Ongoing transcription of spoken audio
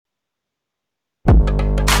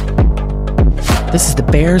This is the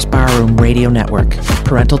Bears Barroom Radio Network.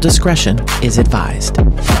 Parental discretion is advised.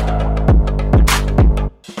 Fantasy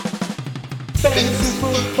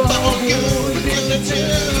football, Goon and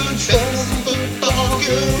Tooch. Fantasy football,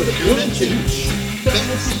 Goon and Tooch.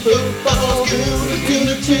 Fantasy football, Goon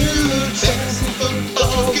and Tooch. Fantasy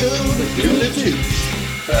football, Goon and Tooch.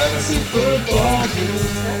 Fantasy football,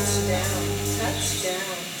 Touchdown,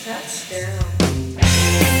 touchdown, touchdown.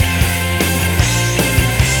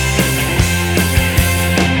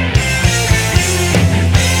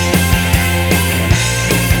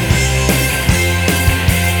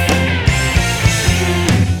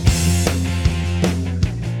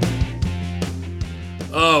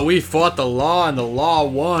 Oh, we fought the law and the law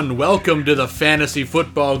won. Welcome to the Fantasy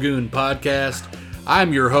Football Goon podcast.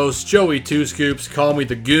 I'm your host, Joey Two Scoops. Call me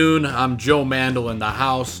the Goon. I'm Joe Mandel in the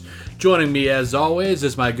house. Joining me, as always,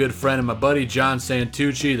 is my good friend and my buddy, John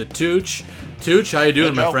Santucci, the Tooch. Tooch, how you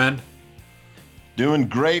doing, my friend? Doing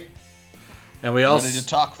great. And we also ready to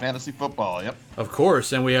talk fantasy football. Yep. Of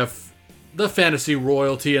course, and we have the fantasy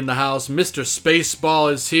royalty in the house. Mr.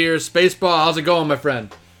 Spaceball is here. Spaceball, how's it going, my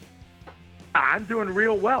friend? I'm doing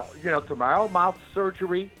real well. You know, tomorrow, mouth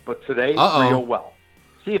surgery, but today, real well.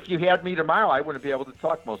 See, if you had me tomorrow, I wouldn't be able to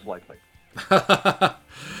talk, most likely.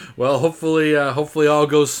 Well, hopefully all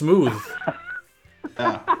goes smooth.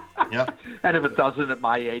 Yep. And if it doesn't at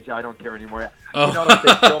my age, I don't care anymore. Oh. You know, if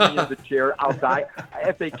they kill me in the chair, I'll die.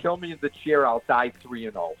 If they kill me in the chair, I'll die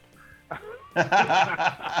 3-0.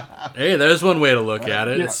 Hey, there's one way to look at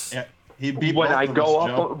it. Yeah. When I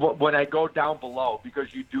go down below,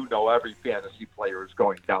 because you do know every fantasy player is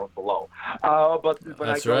going down below. But when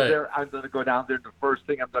I go there, I'm going to go down there. The first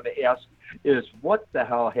thing I'm going to ask is, what the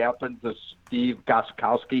hell happened to Steve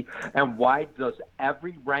Gostkowski, and why does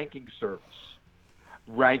every ranking service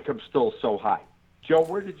rank him still so high? Joe,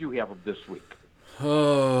 where did you have him this week?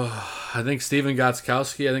 Oh, I think Steven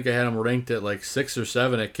Gostkowski. I think I had him ranked at like 6 or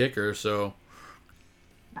 7 at kicker. So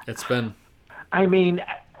it's been. I mean.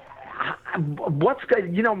 What's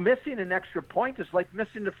good? You know, missing an extra point is like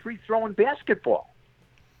missing the free throw in basketball.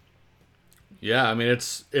 Yeah, I mean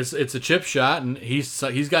it's a chip shot, and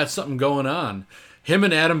he's got something going on. Him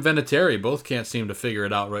and Adam Vinatieri both can't seem to figure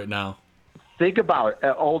it out right now. Think about it.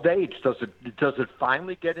 At old age, does it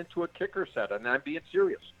finally get into a kicker set? And I'm being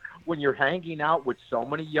serious. When you're hanging out with so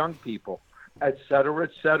many young people, et cetera,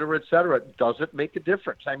 et cetera, et cetera, does it make a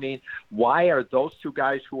difference? I mean, why are those two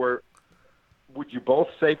guys who are, would you both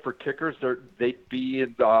say for kickers they'd be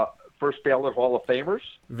in the first ballot Hall of Famers?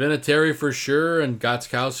 Vinatieri for sure, and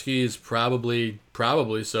Gostkowski is probably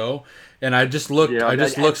so. And I just looked. Yeah,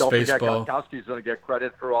 Spaceball. Gostkowski's going to get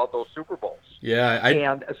credit for all those Super Bowls. Yeah,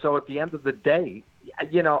 and so at the end of the day,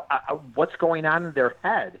 you know, what's going on in their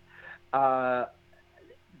head?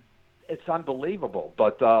 It's unbelievable.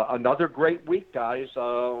 But another great week, guys.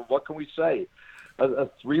 What can we say?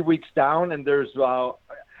 3 weeks down, and there's.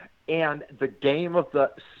 And the game of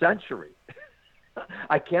the century.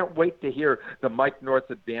 I can't wait to hear the Mike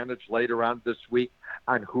North advantage later on this week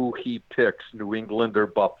on who he picks, New England or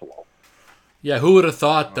Buffalo. Yeah, who would have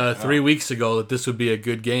thought 3 weeks ago that this would be a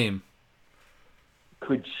good game?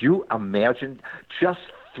 Could you imagine just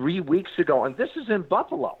 3 weeks ago? And this is in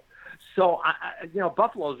Buffalo. So,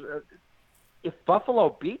 if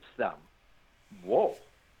Buffalo beats them, whoa.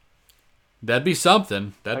 That'd be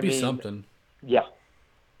something. That'd be something. Yeah.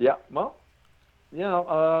 Yeah, well, you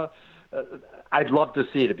know, I'd love to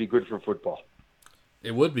see it. It'd be good for football.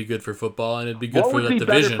 It would be good for football, and it'd be good for the division. What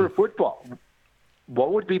would be better for football?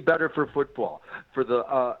 What would be better for football? For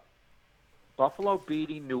the Buffalo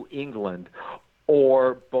beating New England,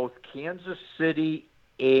 or both Kansas City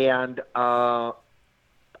and Dallas?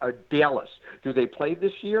 Do they play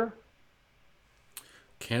this year?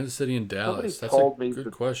 Kansas City and Dallas. That's a good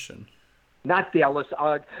question. Not Dallas,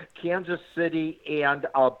 Kansas City and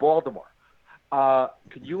Baltimore.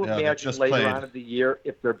 Can you imagine later on in the year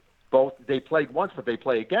if they played once, but they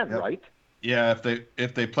play again, right? Yeah,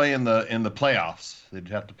 if they play in the playoffs, they'd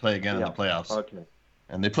have to play again in the playoffs. Okay.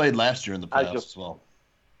 And they played last year in the playoffs as well.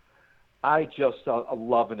 I just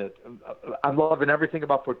loving it. I'm loving everything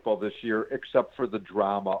about football this year except for the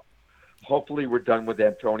drama. Hopefully, we're done with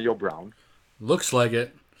Antonio Brown. Looks like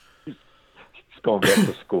it. He's going back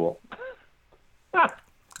to school.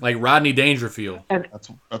 Like Rodney Dangerfield. And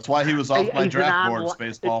that's why he was off my draft board,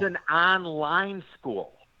 Spaceball. It's an online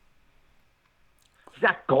school. He's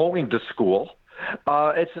not going to school.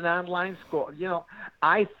 It's an online school. You know,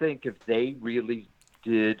 I think if they really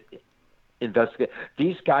did investigate,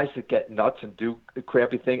 these guys that get nuts and do the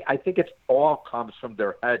crappy thing, I think it all comes from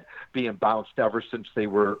their head being bounced ever since they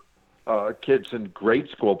were kids in grade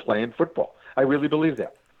school playing football. I really believe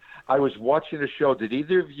that. I was watching a show. Did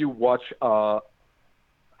either of you watch the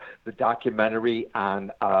documentary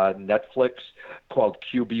on Netflix called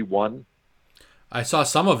QB1? I saw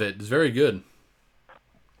some of it. It's very good.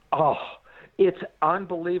 Oh, it's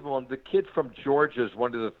unbelievable. And the kid from Georgia is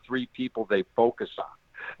one of the 3 people they focus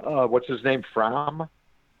on. What's his name? Fromm?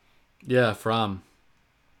 Yeah, Fromm.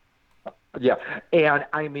 Yeah, and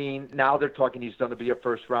I mean, now they're talking he's going to be a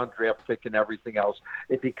first-round draft pick and everything else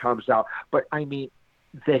if he comes out. But, I mean,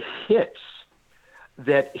 the hits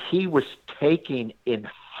that he was taking in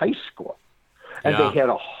high school, and they had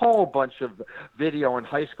a whole bunch of video in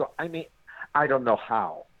high school. I mean, I don't know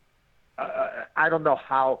how. I don't know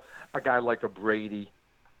how a guy like a Brady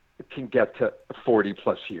can get to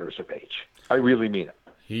 40-plus years of age. I really mean it.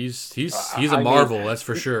 He's a marvel, that's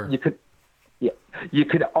for sure. You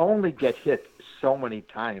could only get hit so many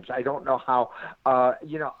times. I don't know how.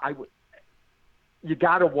 You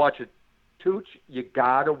got to watch it, Tooch. You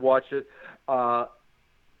got to watch it.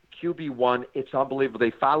 QB1. It's unbelievable.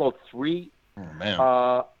 They followed 3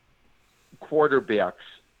 quarterbacks.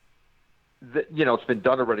 It's been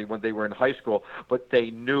done already when they were in high school, but they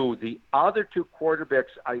knew the other 2 quarterbacks.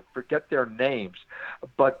 I forget their names,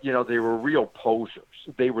 but they were real posers.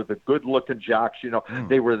 They were the good-looking jocks.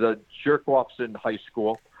 They were the jerk-offs in high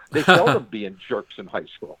school. They showed them being jerks in high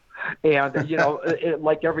school, and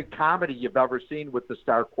like every comedy you've ever seen with the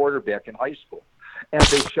star quarterback in high school, and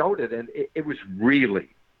they showed it, and it was really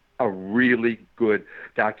a really good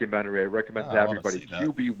documentary. I recommend it to everybody.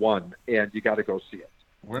 QB1, and you got to go see it.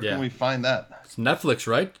 Where can we find that? It's Netflix,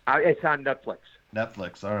 right? It's on Netflix.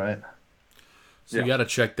 Netflix, all right. So you got to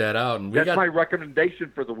check that out. And that's my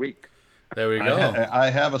recommendation for the week. There we go.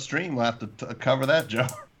 I have a stream. We'll have to cover that, Joe.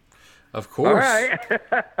 Of course. All right.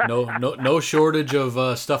 no shortage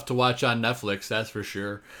of stuff to watch on Netflix, that's for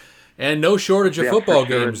sure. And no shortage of football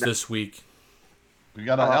games this week. We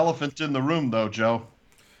got an elephant in the room, though, Joe.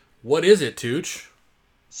 What is it, Tooch?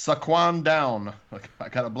 Saquon down. I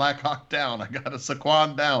got a Black Hawk down. I got a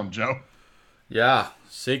Saquon down, Joe. Yeah,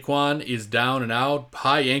 Saquon is down and out.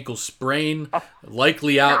 High ankle sprain.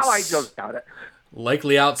 Likely out. Now I just got it.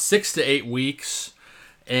 Likely out 6 to 8 weeks.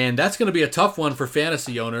 And that's going to be a tough one for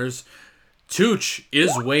fantasy owners. Tooch,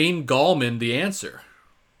 is Wayne Gallman the answer?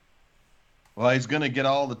 Well, he's going to get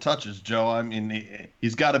all the touches, Joe. I mean,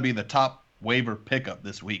 he's got to be the top waiver pickup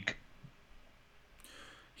this week.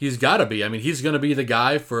 He's got to be. I mean, he's going to be the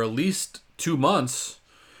guy for at least 2 months.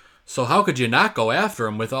 So how could you not go after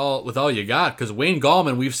him with all you got? Because Wayne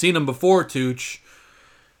Gallman, we've seen him before, Tooch.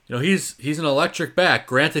 He's an electric back.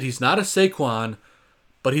 Granted, he's not a Saquon,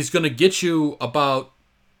 but he's going to get you about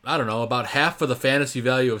half of the fantasy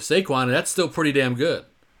value of Saquon, and that's still pretty damn good.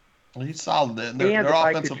 Well, he's solid. Their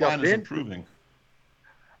offensive line is improving.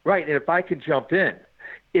 Right, and if I could jump in,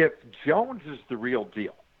 if Jones is the real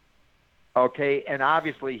deal, okay, and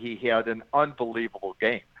obviously he had an unbelievable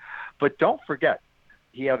game. But don't forget,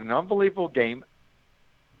 he had an unbelievable game.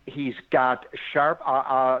 He's got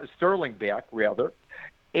Sterling back, rather.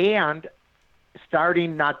 And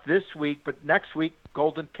starting not this week, but next week,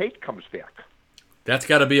 Golden Tate comes back. That's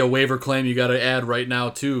got to be a waiver claim you got to add right now,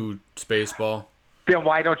 too, Spaceball. Then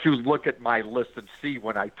why don't you look at my list and see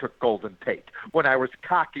when I took Golden Tate? When I was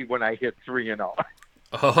cocky when I hit 3-0.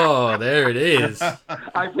 Oh, there it is.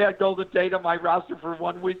 I've had Golden Tate on my roster for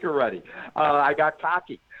 1 week already. I got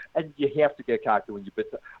cocky. And you have to get cocky when you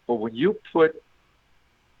put but when you put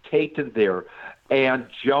Tate in there and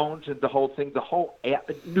Jones and the whole thing,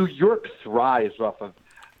 New York thrives off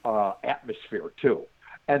of atmosphere too.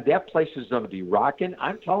 And that place is going to be rocking.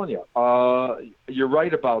 I'm telling you, you're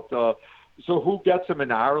right about so who gets him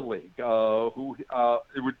in our league? It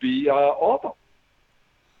would be Aldo.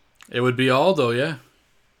 It would be Aldo, yeah.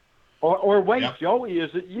 Or wait, yep. Joey,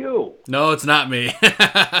 is it you? No, it's not me.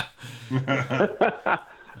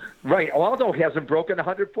 Right. Aldo hasn't broken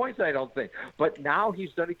 100 points, I don't think. But now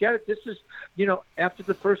he's going to get it. This is, after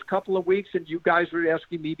the first couple of weeks, and you guys were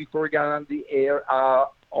asking me before we got on the air,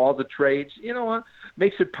 all the trades,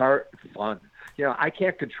 makes it fun. I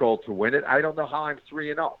can't control to win it. I don't know how I'm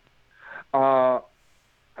 3-0.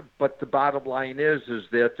 But the bottom line is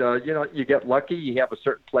that, you get lucky. You have a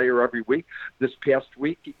certain player every week. This past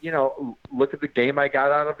week, look at the game I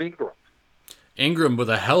got out of Ingram. Ingram with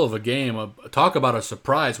a hell of a game. Talk about a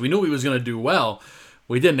surprise. We knew he was going to do well.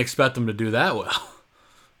 We didn't expect him to do that well.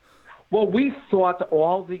 Well, we thought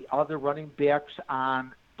all the other running backs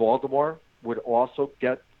on Baltimore would also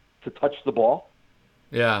get to touch the ball.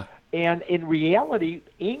 Yeah. And in reality,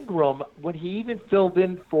 Ingram, when he even filled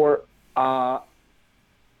in for or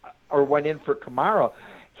went in for Kamara,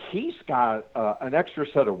 he's got an extra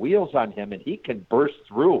set of wheels on him, and he can burst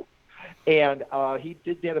through. And he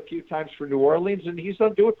did that a few times for New Orleans, and he's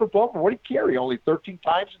going to do it for Baltimore. What did he carry? Only 13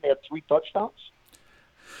 times, and they had 3 touchdowns?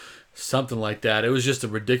 Something like that. It was just a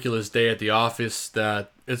ridiculous day at the office. That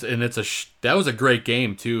was a great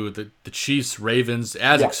game too. The Chiefs Ravens,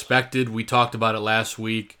 as expected. We talked about it last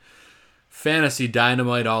week. Fantasy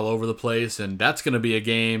dynamite all over the place, and that's going to be a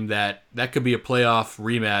game that could be a playoff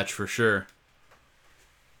rematch for sure.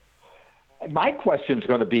 My question is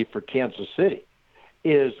going to be for Kansas City: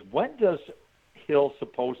 is when does Hill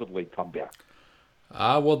supposedly come back?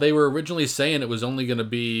 Well, they were originally saying it was only going to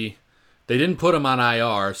be. They didn't put him on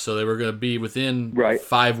IR, so they were going to be within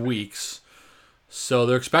 5 weeks. So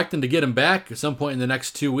they're expecting to get him back at some point in the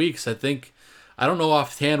next 2 weeks. I don't know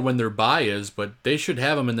offhand when their bye is, but they should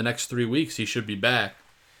have him in the next 3 weeks. He should be back.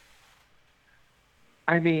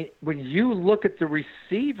 I mean, when you look at the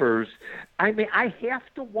receivers, I have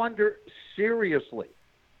to wonder seriously,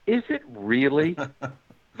 is it really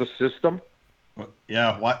the system?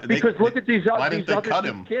 Yeah. Because look at these other cut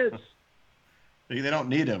him? kids. They don't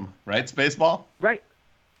need him, right? Spaceball? Right.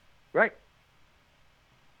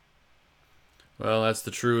 Well, that's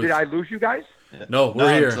the truth. Did I lose you guys? No,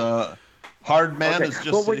 we're here. Hard man is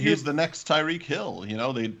just he's the next Tyreek Hill.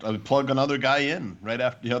 They plug another guy in right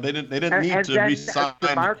after. They didn't need to re-sign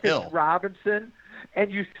Hill. Robinson,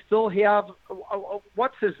 and you still have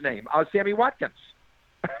what's his name? Sammy Watkins.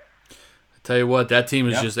 I tell you what, that team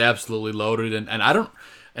is just absolutely loaded, and I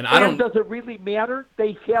don't. Does it really matter?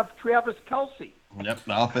 They have Travis Kelce. Yep,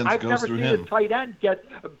 the offense I've goes never through seen him. a tight end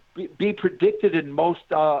be predicted in most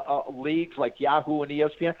leagues like Yahoo and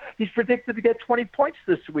ESPN. He's predicted to get 20 points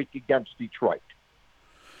this week against Detroit.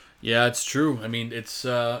 Yeah, it's true. I mean, it's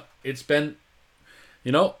been,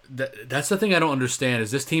 that's the thing I don't understand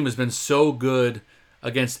is this team has been so good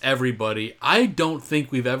against everybody. I don't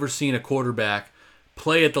think we've ever seen a quarterback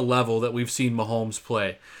play at the level that we've seen Mahomes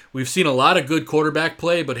play. We've seen a lot of good quarterback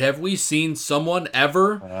play, but have we seen someone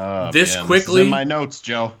ever this quickly? It's in my notes,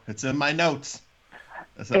 Joe. It's in my notes.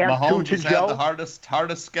 Mahomes has had the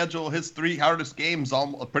hardest schedule. His 3 hardest games,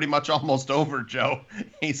 pretty much almost over, Joe.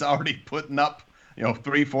 He's already putting up,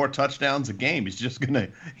 3-4 touchdowns a game. He's just gonna.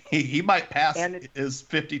 He might pass his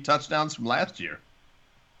 50 touchdowns from last year.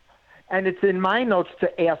 And it's in my notes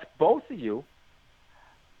to ask both of you.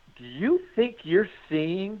 Do you think you're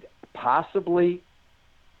seeing possibly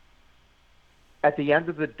at the end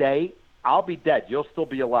of the day, I'll be dead. You'll still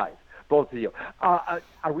be alive, both of you. Are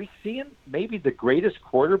we seeing maybe the greatest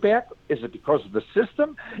quarterback? Is it because of the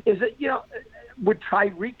system? Is it, would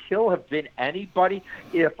Tyreek Hill have been anybody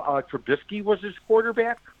if Trubisky was his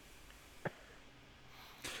quarterback?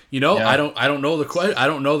 I don't know the question. I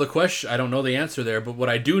don't know the question. I don't know the answer there. But what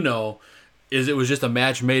I do know is it was just a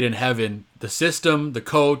match made in heaven. The system, the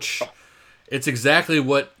coach, it's exactly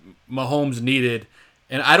what Mahomes needed.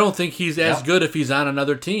 And I don't think he's as good if he's on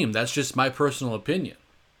another team. That's just my personal opinion.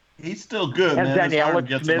 He's still good, and man. His arm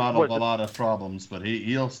gets him out of a lot of problems, but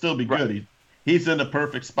he'll still be good. He's in a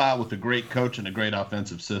perfect spot with a great coach and a great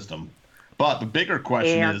offensive system. But the bigger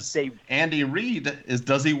question is, Andy Reid,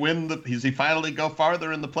 does he win? Does he finally go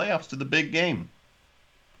farther in the playoffs to the big game?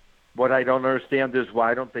 What I don't understand is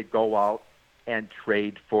why don't they go out and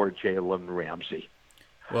trade for Jalen Ramsey?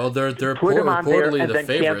 Well, they're put him on there, reportedly and the then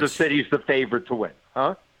favorites. Kansas City's the favorite to win,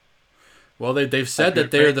 huh? Well, they've said that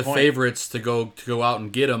they're the favorites to go out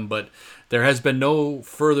and get him, but there has been no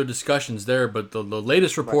further discussions there. But the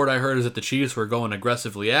latest report I heard is that the Chiefs were going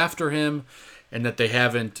aggressively after him, and that they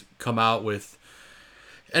haven't come out with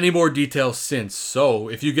any more details since. So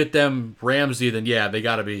if you get them Ramsey, then they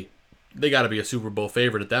gotta be a Super Bowl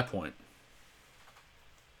favorite at that point.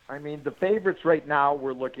 I mean, the favorites right now,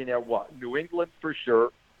 we're looking at what? New England for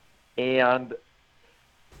sure, and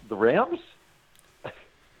the Rams?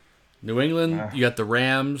 New England, you got the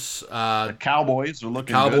Rams. The Cowboys are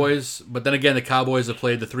looking good. But then again, the Cowboys have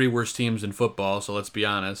played the 3 worst teams in football, so let's be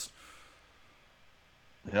honest.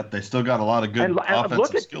 Yep, they still got a lot of good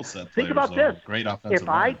offensive skill set. Think about this. Great offensive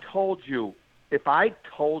line. If I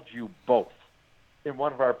told you both in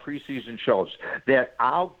one of our preseason shows that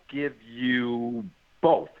I'll give you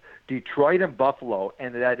both Detroit and Buffalo,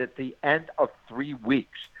 and that at the end of 3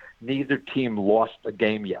 weeks, neither team lost a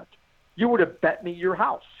game yet, you would have bet me your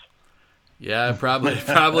house. Yeah, I probably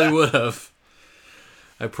would have.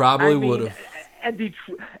 I probably would have. And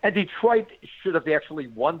Detroit should have actually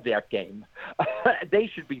won that game. They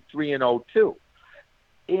should be 3-0 too.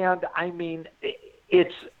 And I mean,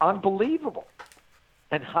 it's unbelievable.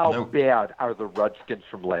 And how bad are the Redskins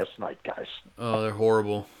from last night, guys? Oh, they're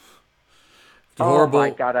horrible. Horrible. My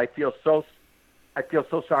God, I feel so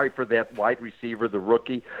sorry for that wide receiver, the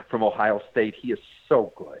rookie from Ohio State. He is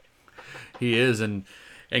so good. He is, and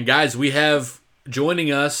And guys, we have joining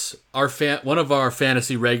us one of our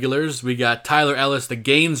fantasy regulars. We got Tyler Ellis, the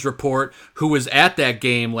Gaines Report, who was at that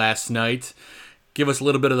game last night. Give us a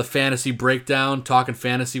little bit of the fantasy breakdown, talking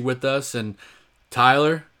fantasy with us. And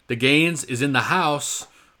Tyler, the Gaines is in the house.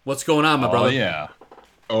 What's going on, my brother?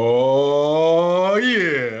 Oh,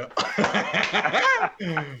 yeah.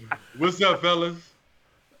 What's up, fellas?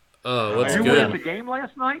 What's you good? were at the game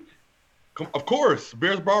last night? Of course.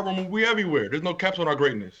 Bears Barber, we everywhere. There's no caps on our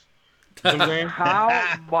greatness. You know what I'm saying?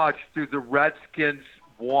 How much do the Redskins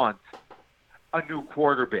want a new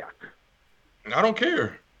quarterback? I don't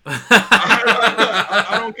care.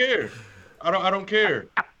 I don't care. I don't care.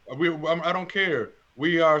 I don't care.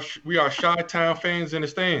 We are Chi-Town fans in the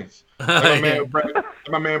stands. Like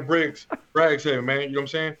my man Bragg said, man. You know what I'm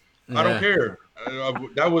saying? Yeah. I don't care.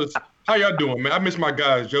 That was how y'all doing, man. I miss my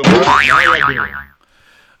guys, Joe. How y'all doing?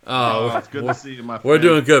 Oh, it's good to see you, my friend. We're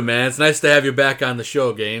doing good, man. It's nice to have you back on the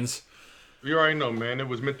show, Gaines. You already know, man. It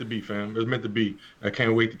was meant to be, fam. It was meant to be. I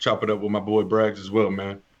can't wait to chop it up with my boy Braggs as well,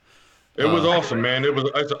 man. It was awesome, man.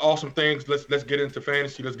 It's an awesome thing. Let's get into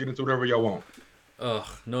fantasy. Let's get into whatever y'all want.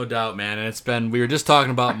 No doubt, man. And we were just talking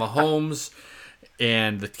about Mahomes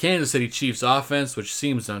and the Kansas City Chiefs offense, which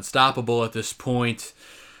seems unstoppable at this point.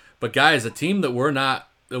 But guys, a team that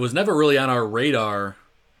was never really on our radar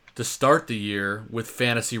to start the year with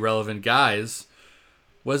fantasy relevant guys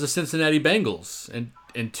was the Cincinnati Bengals.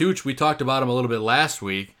 And Tooch, we talked about him a little bit last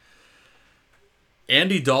week.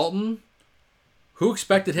 Andy Dalton, who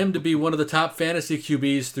expected him to be one of the top fantasy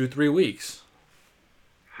QBs through 3 weeks?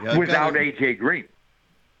 Yeah, without A.J. Green.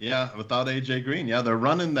 Yeah, without A.J. Green. Yeah, they're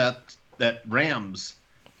running that Rams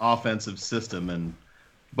offensive system, and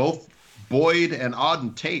both Boyd and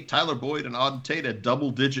Auden Tate, Tyler Boyd and Auden Tate had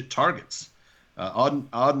double-digit targets.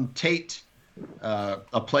 Auden Tate,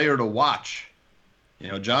 a player to watch. You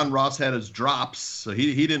know, John Ross had his drops, so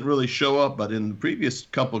he didn't really show up, but in the previous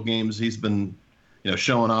couple games, he's been,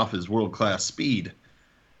 showing off his world-class speed.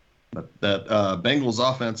 But that Bengals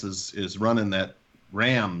offense is running that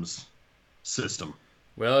Rams system.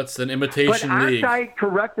 Well, it's an imitation league. But aren't I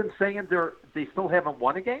correct in saying they still haven't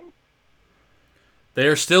won a game? They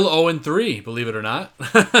are still 0-3, believe it or not.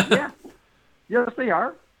 Yeah. Yes, they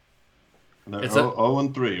are. They're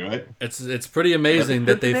 0-3, right? It's pretty amazing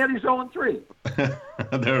that they've... Cincinnati's 0-3.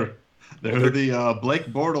 They're the Blake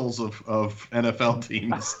Bortles of NFL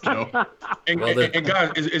teams, Joe. and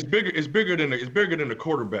guys, it's bigger than the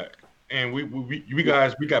quarterback. And we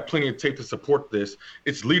guys got plenty of tape to support this.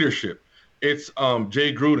 It's leadership. It's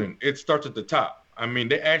Jay Gruden. It starts at the top. I mean,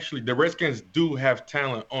 the Redskins do have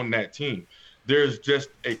talent on that team. There's just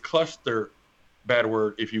a cluster, bad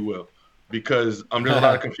word, if you will, because there's a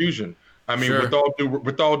lot of confusion. I mean, sure.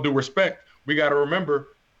 with all due respect, we got to remember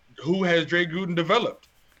who has Jay Gruden developed.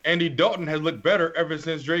 Andy Dalton has looked better ever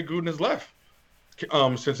since Jay Gruden has left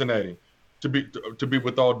Cincinnati. To be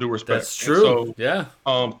with all due respect, that's true. And so,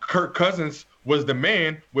 yeah. Kirk Cousins was the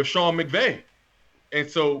man with Sean McVay, and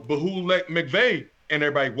so, but who let McVay and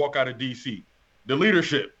everybody walk out of DC? The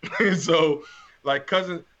leadership. And so, like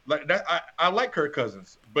Cousins, like that, I like Kirk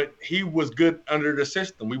Cousins, but he was good under the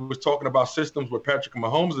system. We was talking about systems with Patrick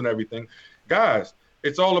Mahomes and everything. Guys,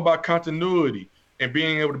 it's all about continuity and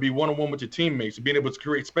being able to be one-on-one with your teammates and being able to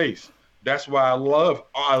create space. That's why I love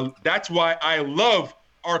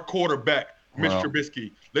our quarterback, Mr.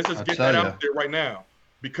 Trubisky. Let's just get that out there right now.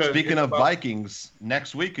 Because speaking of Vikings,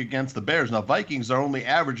 next week against the Bears. Now, Vikings are only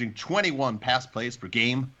averaging 21 pass plays per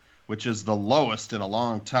game, which is the lowest in a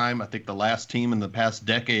long time. I think the last team in the past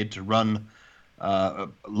decade to run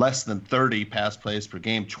less than 30 pass plays per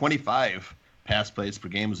game, 25 pass plays per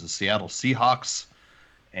game is the Seattle Seahawks.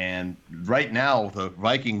 And right now, the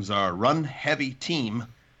Vikings are a run-heavy team.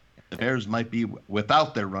 The Bears might be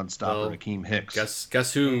without their run stopper, Akeem Hicks.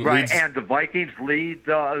 Guess who? Right, leads... and the Vikings lead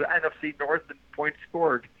NFC North in points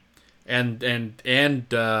scored. And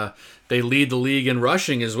they lead the league in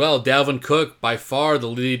rushing as well. Dalvin Cook, by far the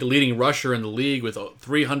leading rusher in the league with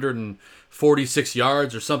 346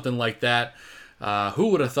 yards or something like that. Who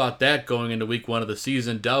would have thought that going into week 1 of the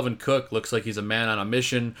season? Dalvin Cook looks like he's a man on a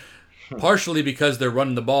mission, partially because they're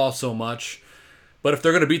running the ball so much. But if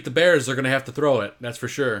they're going to beat the Bears, they're going to have to throw it. That's for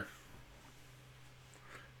sure.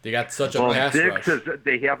 They got such a pass rush.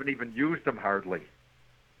 They haven't even used them hardly.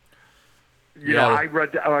 You know, I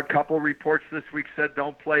read a couple reports this week said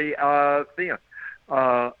don't play Thielen.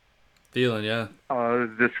 Thielen, yeah.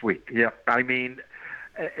 This week, yeah. I mean,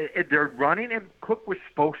 they're running, and Cook was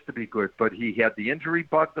supposed to be good, but he had the injury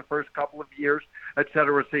bug the first couple of years, et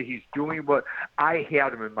cetera. So he's doing what I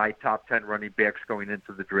had him in my top 10 running backs going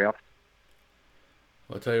into the draft.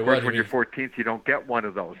 I'll tell you when you're 14th, you don't get one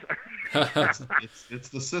of those. it's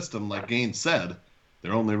the system, like Gaines said.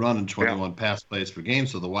 They're only running 21 pass plays per game,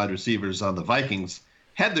 so the wide receivers on the Vikings,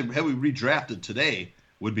 had we redrafted today,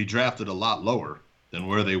 would be drafted a lot lower than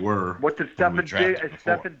where they were. What did Stephen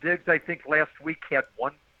Diggs, I think, last week had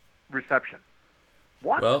 1 reception.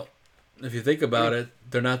 What? Well, if you think about it,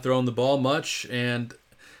 they're not throwing the ball much, and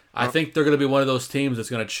I think they're going to be one of those teams that's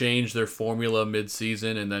going to change their formula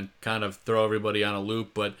mid-season and then kind of throw everybody on a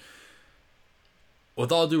loop. But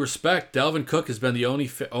with all due respect, Dalvin Cook has been the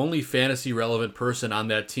only fantasy-relevant person on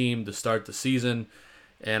that team to start the season,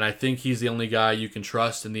 and I think he's the only guy you can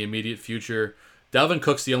trust in the immediate future. Dalvin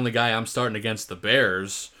Cook's the only guy I'm starting against the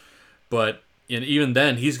Bears, but even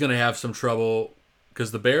then, he's going to have some trouble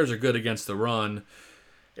because the Bears are good against the run.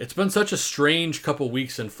 It's been such a strange couple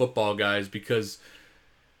weeks in football, guys, because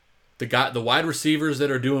the wide receivers that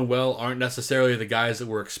are doing well aren't necessarily the guys that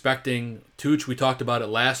we're expecting. Tooch, we talked about it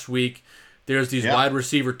last week. There's these wide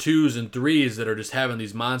receiver 2s and 3s that are just having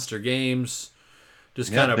these monster games,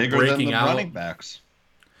 just kind of breaking out. Running backs.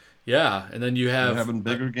 Yeah, and then they're having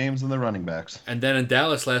bigger games than the running backs. And then in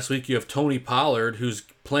Dallas last week, you have Tony Pollard, who's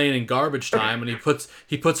playing in garbage time, and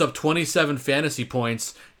he puts up 27 fantasy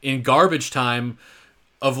points in garbage time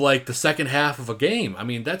of like the second half of a game. I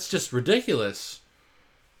mean, that's just ridiculous.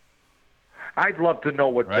 I'd love to know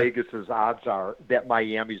what Vegas's odds are that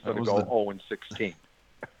Miami's going to go 0-16.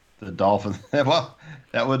 The Dolphins. Well,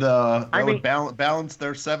 that would balance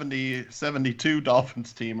their 72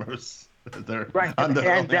 Dolphins teamers. Right, and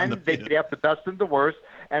then they could have the best and the worst,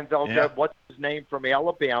 and they'll get what's his name from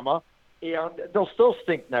Alabama, and they'll still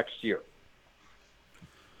stink next year.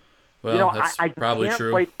 Well, that's probably true.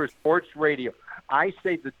 I can't wait for sports radio. I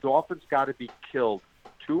say the Dolphins got to be killed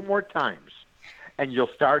 2 more times, and you'll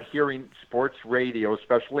start hearing sports radio,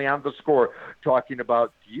 especially on The Score, talking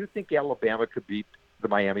about, do you think Alabama could beat the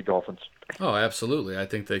Miami Dolphins? Oh, absolutely. I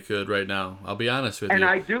think they could right now. I'll be honest with you. And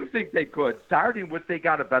I do think they could, starting with they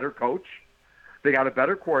got a better coach, they got a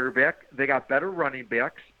better quarterback, they got better running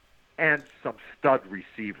backs, and some stud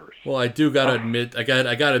receivers. Well, I do got to admit, I got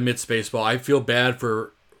to admit, Spaceball, I feel bad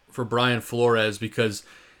for Brian Flores because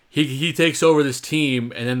he takes over this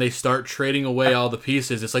team and then they start trading away all the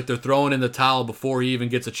pieces. It's like they're throwing in the towel before he even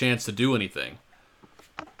gets a chance to do anything.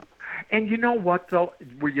 And you know what, though,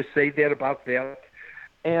 where you say that about that?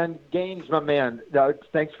 And Gaines, my man,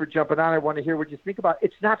 thanks for jumping on. I want to hear what you think about it.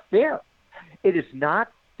 It's not fair. It is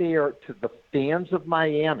not fair to the fans of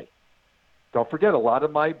Miami. Don't forget, a lot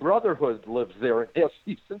of my brotherhood lives there and has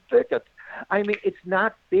season tickets. I mean, it's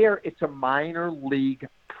not fair. It's a minor league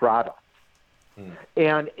product.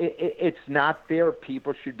 And it's not fair.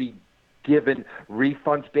 People should be given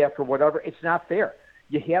refunds back or whatever. It's not fair.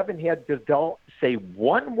 You haven't had Goodell say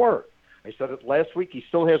one word. I said it last week. He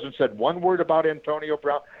still hasn't said one word about Antonio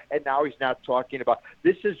Brown, and now he's not talking about.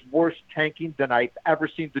 This is worse tanking than I've ever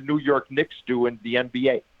seen the New York Knicks do in the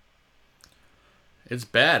NBA. It's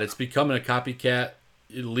bad. It's becoming a copycat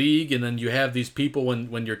league, and then you have these people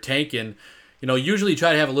when you're tanking. You know, usually you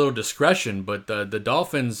try to have a little discretion, but the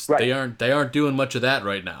Dolphins they aren't doing much of that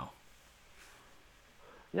right now.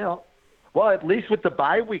 You know, well, at least with the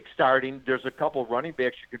bye week starting, there's a couple running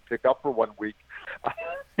backs you can pick up for 1 week.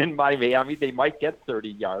 In Miami, they might get 30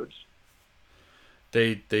 yards.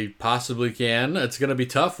 They possibly can. It's going to be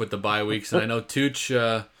tough with the bye weeks, and I know Tooch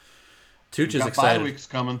is excited. Bye weeks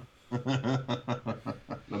coming. The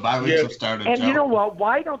bye weeks have started. And you know what?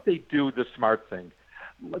 Why don't they do the smart thing?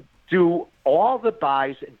 Do all the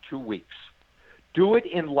buys in 2 weeks. Do it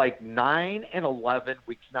in like 9 and 11,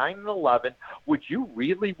 weeks 9 and 11. Would you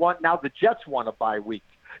really want? Now the Jets want a bye week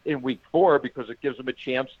in week 4 because it gives them a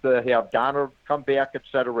chance to have Donner come back, et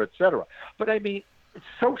cetera, et cetera. But I mean, it's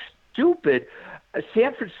so stupid.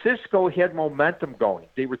 San Francisco had momentum going.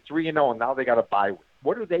 They were 3-0, and now they got a bye week.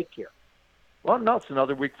 What do they care? Well, no, it's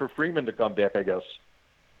another week for Freeman to come back, I guess.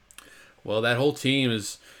 Well, that whole team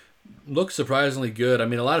looks surprisingly good. I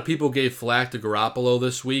mean, a lot of people gave flack to Garoppolo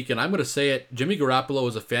this week, and I'm going to say it. Jimmy Garoppolo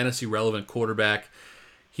is a fantasy-relevant quarterback.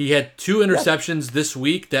 He had 2 interceptions this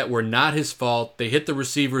week that were not his fault. They hit the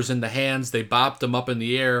receivers in the hands. They bopped them up in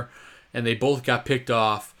the air, and they both got picked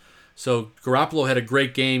off. So Garoppolo had a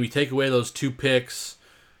great game. You take away those 2 picks,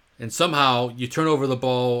 and somehow you turn over the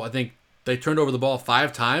ball. I think they turned over the ball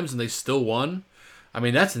 5 times, and they still won. I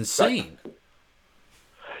mean, that's insane.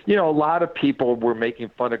 You know, a lot of people were making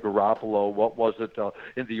fun of Garoppolo. What was it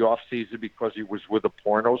in the offseason because he was with a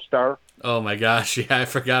porno star? Oh, my gosh. Yeah, I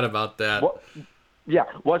forgot about that. Well, yeah,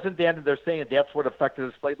 wasn't that they're saying that's what affected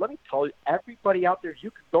his play? Let me tell you, everybody out there,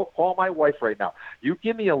 you can go call my wife right now. You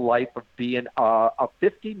give me a life of being a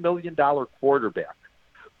 $50 million quarterback.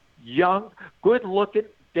 young, good-looking,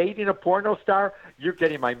 dating a porno star, you're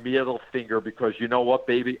getting my middle finger because you know what,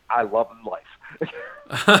 baby? I love life.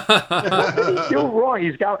 What did he do wrong?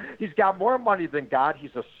 He's got more money than God.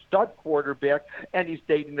 He's a stud quarterback, and he's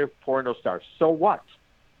dating a porno star. So what?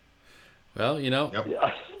 Well,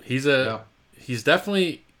 he's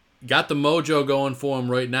definitely got the mojo going for him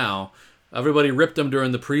right now. Everybody ripped him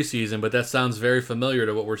during the preseason, but that sounds very familiar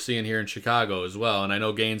to what we're seeing here in Chicago as well. And I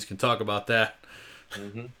know Gaines can talk about that.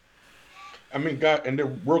 Mm-hmm. I mean, God, and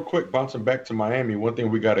then real quick, bouncing back to Miami, one thing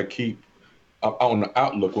we got to keep on the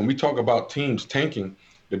outlook when we talk about teams tanking,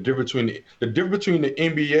 the difference between the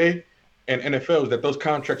NBA and NFL is that those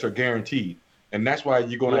contracts are guaranteed, and that's why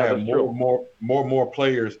you're going to have more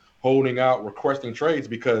players holding out, requesting trades,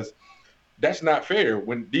 because that's not fair.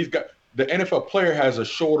 When these guys, the NFL player has a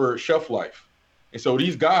shorter shelf life, and so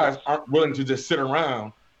these guys aren't willing to just sit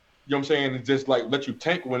around. You know what I'm saying? And just like let you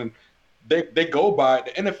tank when they go by.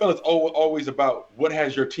 The NFL is always about what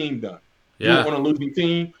has your team done. Yeah. You're on a losing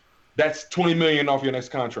team. That's $20 million off your next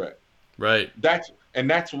contract. Right. That's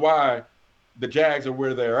why the Jags are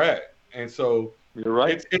where they're at. And so you're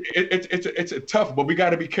right. It's a tough, but we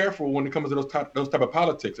got to be careful when it comes to those type of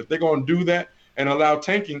politics. If they're going to do that and allow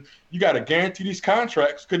tanking, you got to guarantee these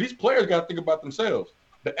contracts because these players got to think about themselves.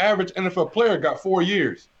 The average NFL player got 4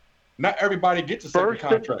 years. Not everybody gets a second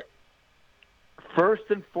contract. First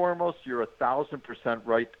and foremost, you're 1,000%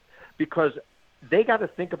 right because they got to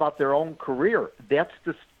think about their own career. That's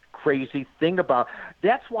the crazy thing about.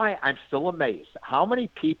 That's why I'm still amazed. How many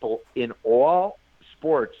people in all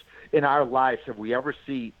sports in our lives have we ever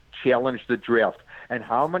see challenge the draft? And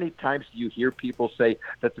how many times do you hear people say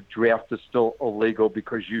that the draft is still illegal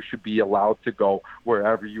because you should be allowed to go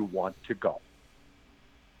wherever you want to go?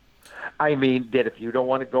 I mean, that if you don't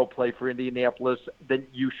want to go play for Indianapolis, then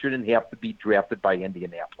you shouldn't have to be drafted by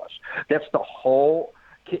Indianapolis. That's the whole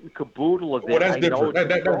kit and caboodle of it. Well, that's different.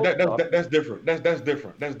 That's different.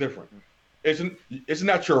 That's different. It's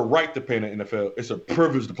not your right to play in the NFL. It's a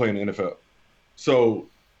privilege to play in the NFL. So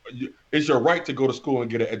it's your right to go to school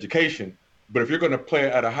and get an education. But if you're going to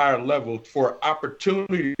play at a higher level for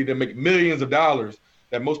opportunity to make millions of dollars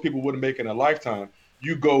that most people wouldn't make in a lifetime,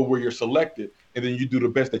 you go where you're selected, and then you do the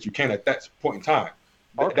best that you can at that point in time.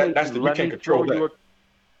 Okay, we can't control that.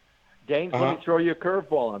 Gaines, let me throw you a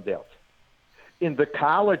curveball on that. In the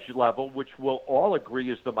college level, which we'll all agree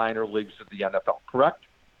is the minor leagues of the NFL, correct?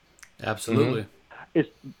 Absolutely.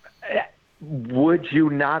 Would you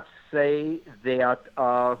not say that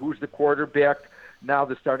who's the quarterback now,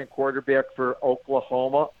 the starting quarterback for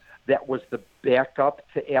Oklahoma, that was the backup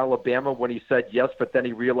to Alabama when he said yes, but then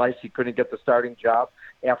he realized he couldn't get the starting job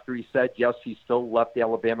after he said yes, he still left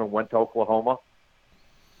Alabama and went to Oklahoma?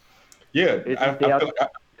 Yeah,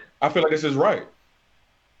 I feel like this is right.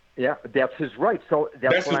 Yeah, that's his right. So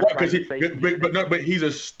that's what I'm trying to say. But he's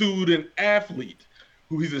a student athlete.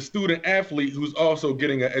 He's a student athlete who's also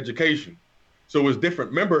getting an education. So it's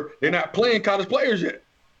different. Remember, they're not playing college players yet.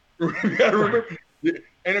 We got to remember.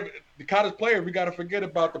 And if the college players, we got to forget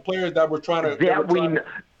about the players that we're trying to that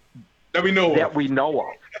we know of. That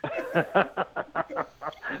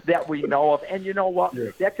we know of. And you know what?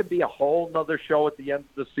 Yeah. That could be a whole nother show at the end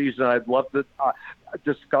of the season. I'd love to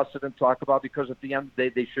discuss it and talk about, because at the end of the day,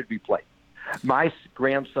 they should be played. My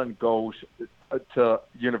grandson goes to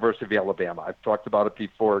University of Alabama. I've talked about it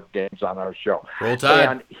before, games on our show. Roll Tide.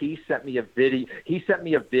 And he sent me a video. He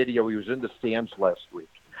was in the stands last week.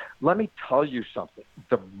 Let me tell you something.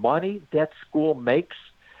 The money that school makes,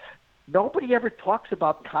 nobody ever talks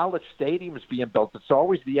about college stadiums being built. It's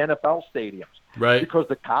always the NFL stadiums. Right. Because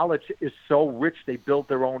the college is so rich, they build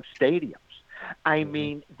their own stadiums. I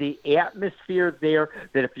mean, the atmosphere there,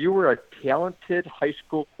 that if you were a talented high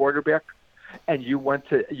school quarterback and you went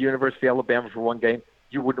to University of Alabama for one game,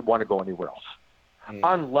 you wouldn't want to go anywhere else.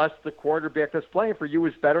 Unless the quarterback that's playing for you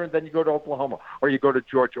is better, and then you go to Oklahoma or you go to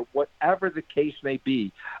Georgia, whatever the case may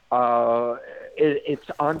be. It's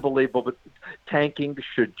unbelievable, but tanking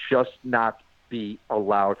should just not be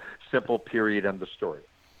allowed. Simple, period, end of story.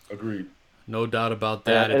 Agreed. No doubt about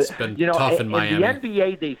that. It's been tough in Miami. In the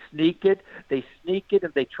NBA, they sneak it,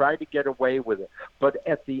 and they try to get away with it. But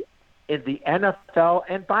in the NFL,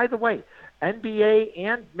 and by the way, NBA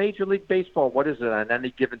and Major League Baseball, what is it, on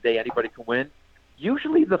any given day anybody can win?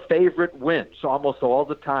 Usually the favorite wins almost all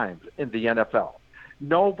the time in the NFL.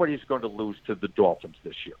 Nobody's going to lose to the Dolphins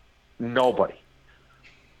this year. Nobody.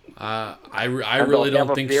 I really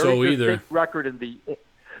don't think so either.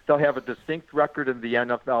 They'll have a distinct record in the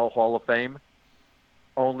NFL Hall of Fame,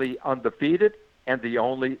 only undefeated and the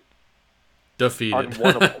only defeated,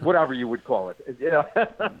 whatever you would call it.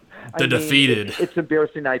 Defeated. It's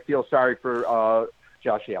embarrassing. I feel sorry for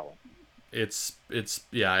Josh Allen. It's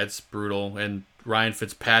brutal. And Ryan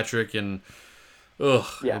Fitzpatrick and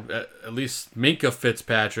at least Minkah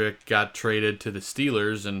Fitzpatrick got traded to the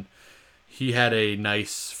Steelers, and he had a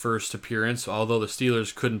nice first appearance, although the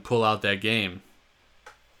Steelers couldn't pull out that game.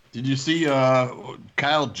 Did you see Kyle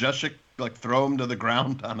Juszczyk throw him to the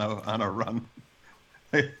ground on a run?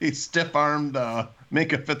 He stiff-armed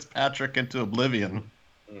Minkah Fitzpatrick into oblivion.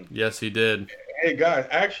 Yes, he did. Hey guys,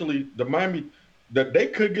 actually, the Miami, they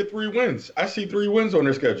could get 3 wins. I see 3 wins on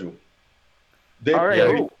their schedule. They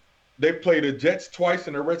played the Jets twice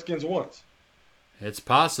and the Redskins once. It's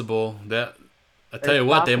possible that I tell you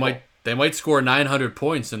what, they might score 900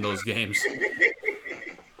 points in those games.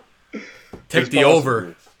 Take the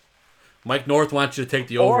over. Mike North wants you to take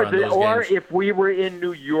the over on those games. Or if we were in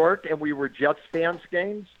New York and we were Jets fans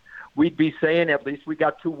games, we'd be saying at least we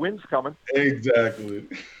got 2 wins coming. Exactly.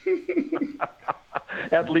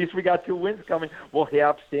 At least we got 2 wins coming. We'll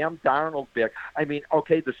have Sam Darnold back. I mean,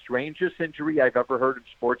 okay, the strangest injury I've ever heard in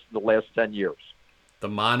sports in the last 10 years. The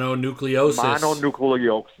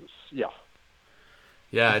mononucleosis. Yeah.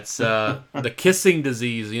 Yeah, it's the kissing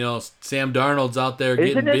disease. You know, Sam Darnold's out there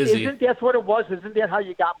getting busy. Isn't that what it was? Isn't that how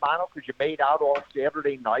you got mono? Because you made out all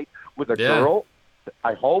Saturday night with a girl?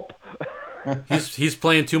 I hope. He's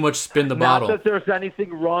playing too much spin the bottle. Not that there's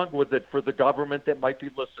anything wrong with it for the government that might be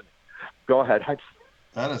listening. Go ahead.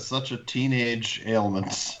 That is such a teenage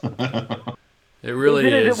ailment. It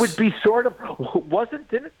really is. It would be sort of wasn't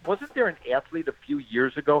there an athlete a few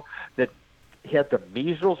years ago that had the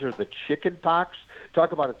measles or the chicken pox?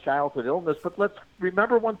 Talk about a childhood illness, but let's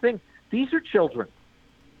remember one thing: these are children.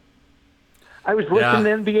 I was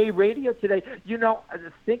listening to NBA radio today. You know,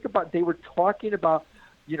 they were talking about,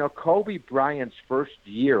 Kobe Bryant's first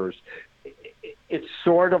years. It's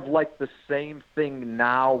sort of like the same thing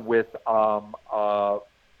now with it'll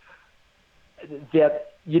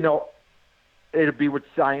be with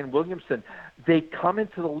Zion Williamson. They come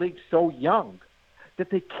into the league so young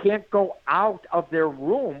that they can't go out of their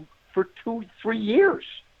room for 2-3 years.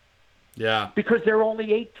 Yeah. Because they're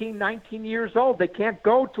only 18, 19 years old. They can't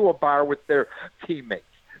go to a bar with their teammates.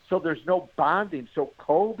 So there's no bonding. So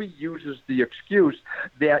Kobe uses the excuse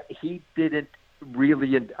that he didn't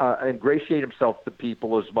really ingratiate himself to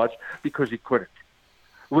people as much because he couldn't.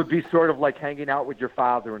 It would be sort of like hanging out with your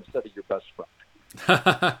father instead of your best friend.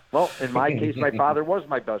 Well, in my case, my father was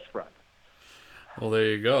my best friend. Well, there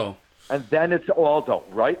you go. And then it's Aldo,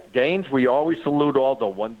 right? Gaines, we always salute Aldo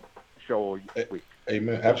one show a week.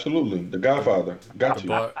 Amen. Absolutely. The Godfather. Got you.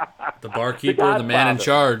 The barkeeper, the man in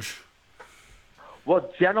charge.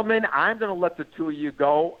 Well, gentlemen, I'm going to let the 2 of you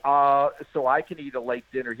go so I can eat a late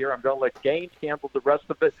dinner here. I'm going to let Gaines handle the rest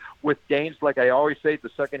of it. With Gaines, like I always say, the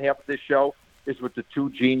second half of this show is with the 2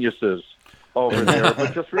 geniuses over there.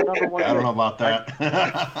 But just remember one thing. I don't know about that.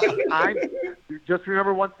 Just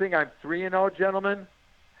remember one thing. I'm 3-0, gentlemen.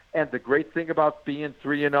 And the great thing about being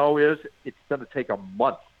 3-0 is it's going to take a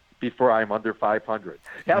month before I'm under 500.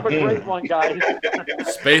 Have a great one, guys.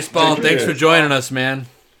 Spaceball, thanks for joining us, man.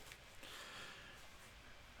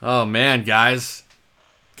 Oh, man, guys.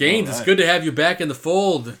 Gaines, it's good to have you back in the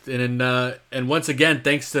fold. And once again,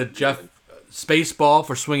 thanks to Jeff Spaceball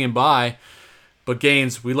for swinging by. But,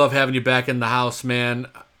 Gaines, we love having you back in the house, man.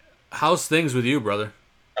 How's things with you, brother?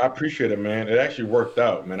 I appreciate it, man. It actually worked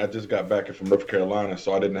out, man. I just got back from North Carolina,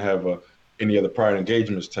 so I didn't have any other prior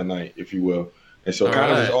engagements tonight, if you will. And so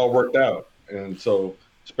kind of just all worked out. And so,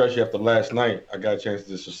 especially after last night, I got a chance to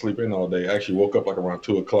just sleep in all day. I actually woke up around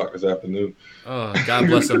 2 o'clock this afternoon. Oh, God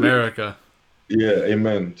bless America. Yeah,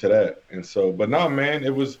 amen to that. And so, but no, man, I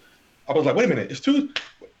was like, wait a minute, it's 2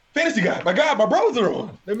 fantasy guy. My brothers are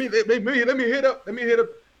on. Let me hit up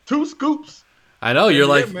 2 scoops. I know you're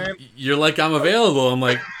like I'm available. I'm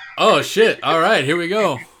like, oh shit! All right, here we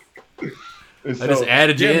go. I just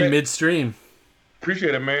added you in midstream.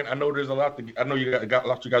 Appreciate it, man. I know there's a lot. I know you got a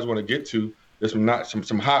lot you guys want to get to. There's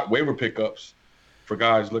some hot waiver pickups for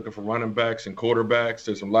guys looking for running backs and quarterbacks.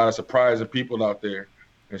 There's a lot of surprising people out there,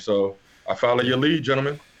 and so I follow your lead,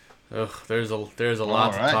 gentlemen. There's a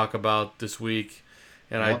lot to talk about this week,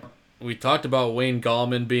 and we talked about Wayne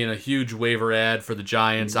Gallman being a huge waiver ad for the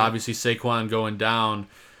Giants. Mm-hmm. Obviously, Saquon going down.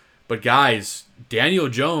 But, guys, Daniel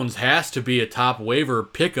Jones has to be a top waiver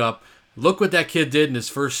pickup. Look what that kid did in his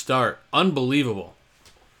first start. Unbelievable.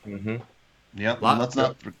 Mm-hmm. Yep. And let's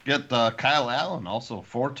not forget Kyle Allen, also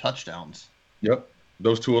 4 touchdowns. Yep.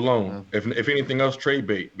 Those 2 alone. If anything else, trade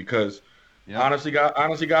bait. Because, honestly,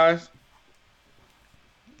 guys,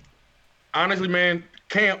 man,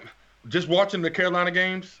 Camp – just watching the Carolina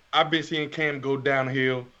games, I've been seeing Cam go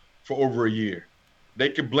downhill for over a year. They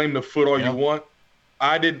can blame the foot all you want.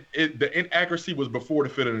 The inaccuracy was before the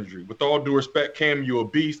foot injury. With all due respect, Cam, you're a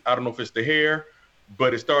beast. I don't know if it's the hair,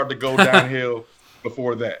 but it started to go downhill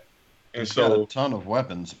before that. And he's so got a ton of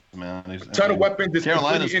weapons, man. Ton of weapons.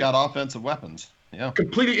 Carolina's got offensive weapons. Yeah.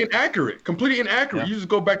 Completely inaccurate. Yeah. You just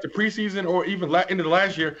go back to preseason or even into the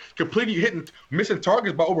last year, completely missing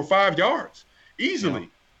targets by over 5 yards easily. Yeah.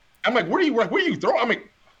 I'm like, where do you throw? I mean,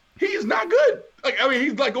 he is not good.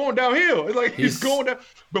 He's like going downhill. It's like he's going down.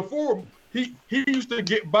 Before he used to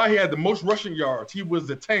get by. He had the most rushing yards. He was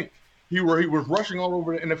the tank. He was rushing all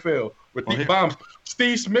over the NFL with deep bombs.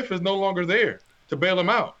 Steve Smith is no longer there to bail him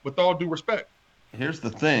out. With all due respect. Here's the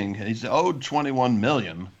thing: he's owed $21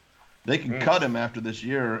 million. They can cut him after this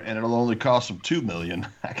year, and it'll only cost him $2 million.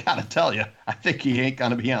 I gotta tell you, I think he ain't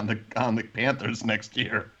gonna be on the Panthers next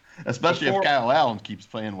year, especially if Kyle Allen keeps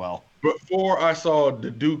playing well. Before I saw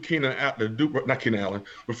Before I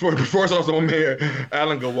saw some man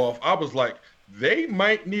Allen go off, I was like, they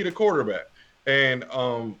might need a quarterback, and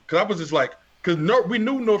because I was just like, we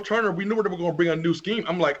knew North Turner, we knew they were going to bring a new scheme.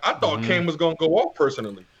 I'm like, I thought Cam was going to go off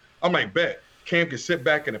personally. I'm like, bet Cam can sit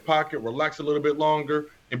back in the pocket, relax a little bit longer,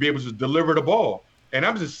 and be able to deliver the ball. And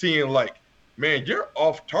I'm just seeing like, man, you're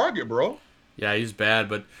off target, bro. Yeah, he's bad,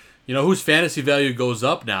 but you know whose fantasy value goes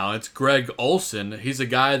up now? It's Greg Olsen. He's a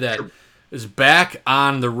guy that is back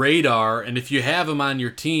on the radar, and if you have him on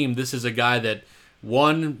your team, this is a guy that,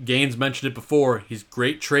 Gaines mentioned it before, he's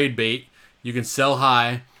great trade bait. You can sell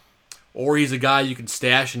high, or he's a guy you can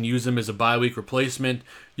stash and use him as a bye-week replacement.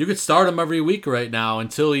 You could start him every week right now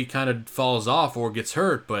until he kind of falls off or gets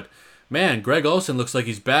hurt, but man, Greg Olsen looks like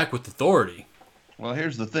he's back with authority. Well,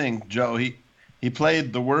 here's the thing, Joe. He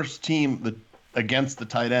played the worst team against the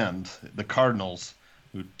tight end, the Cardinals,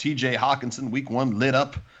 who T.J. Hawkinson, week 1, lit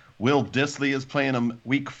up. Will Dissly is playing him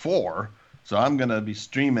week 4, so I'm going to be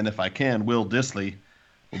streaming if I can. Will Dissly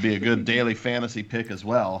will be a good daily fantasy pick as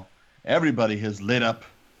well. Everybody has lit up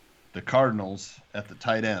the Cardinals at the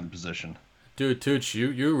tight end position. Dude, Tooch,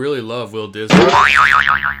 you really love Will Dissly.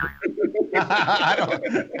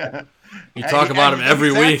 You talk about him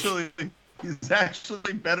every week. He's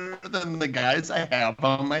actually better than the guys I have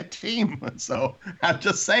on my team. So I'm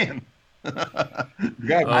just saying. He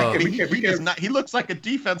looks like a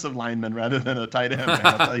defensive lineman rather than a tight end, man,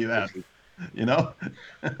 I'll tell you that. You know?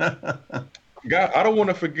 God, I don't want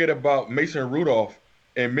to forget about Mason Rudolph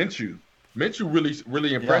and Minshew. Minshew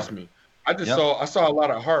really impressed me. I saw a lot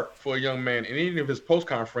of heart for a young man, and even if his press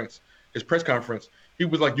conference, he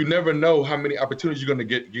was like, you never know how many opportunities you're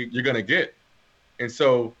gonna get. And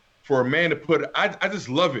so for a man to put, I just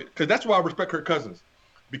love it, because that's why I respect Kirk Cousins,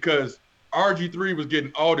 because RG3 was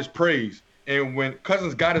getting all this praise, and when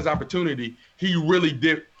Cousins got his opportunity, he really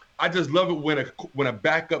did. I just love it when a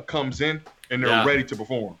backup comes in and they're ready to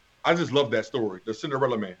perform. I just love that story, the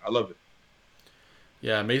Cinderella man. I love it.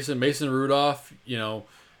 Yeah, Mason Rudolph, you know,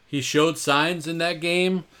 he showed signs in that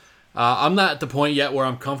game. I'm not at the point yet where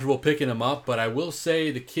I'm comfortable picking him up, but I will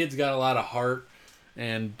say the kid's got a lot of heart,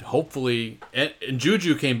 and hopefully, and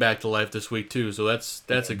Juju came back to life this week too, so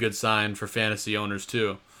that's a good sign for fantasy owners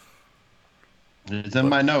too. It's in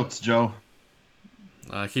my notes, Joe.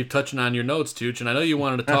 Keep touching on your notes, Tooch, and I know you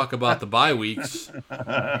wanted to talk about the bye weeks.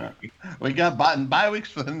 We got bye weeks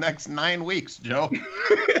for the next 9 weeks, Joe.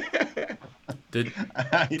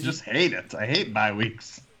 I just hate it. I hate bye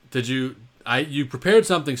weeks. You prepared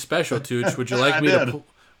something special, Tooch. Would you like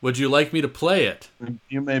Would you like me to play it?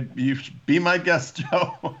 You be my guest,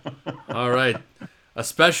 Joe. All right, a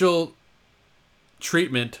special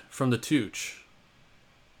treatment from the Tooch.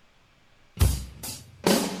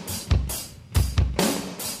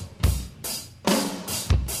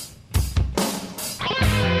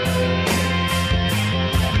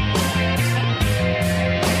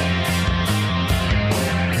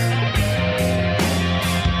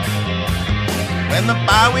 When the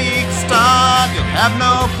bye weeks start, you'll have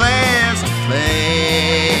no players to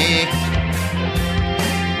play.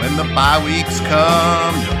 When the bye weeks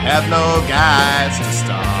come, you'll have no guys to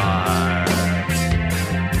start.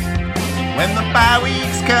 When the bye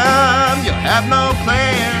weeks come, you'll have no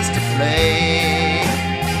players to play.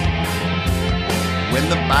 When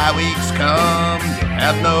the bye weeks come, you'll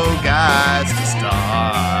have no guys to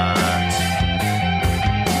start.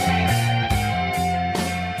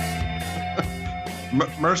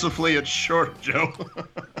 Mercifully, it's short, Joe.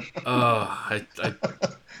 I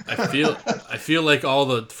feel like all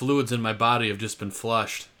the fluids in my body have just been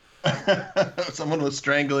flushed. Someone was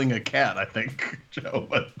strangling a cat, I think, Joe.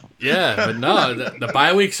 Yeah, but no, the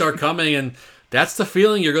bye weeks are coming, and that's the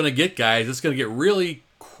feeling you're going to get, guys. It's going to get really,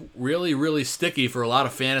 really, really sticky for a lot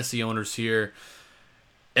of fantasy owners here.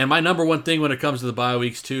 And my number one thing when it comes to the bye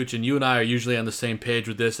weeks, Tooch, and you and I are usually on the same page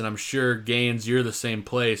with this, and I'm sure, Gaines, you're the same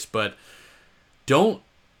place, but don't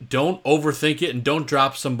overthink it and don't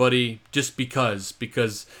drop somebody just because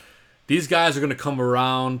these guys are going to come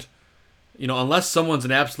around, unless someone's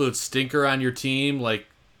an absolute stinker on your team, like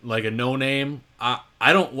a no-name. I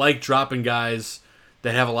don't like dropping guys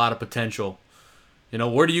that have a lot of potential.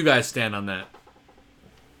 Where do you guys stand on that?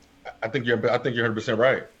 I think you're 100%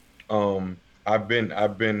 right.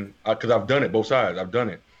 Because I've done it both sides. I've done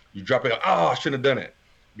it. You drop it, I shouldn't have done it,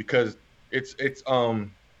 because it's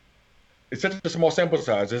such a small sample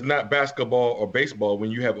size. It's not basketball or baseball when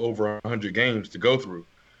you have over 100 games to go through.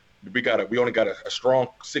 We only got a strong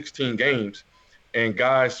 16 games, and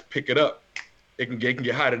guys pick it up. It can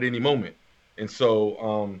get hot at any moment, and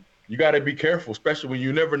so you got to be careful, especially when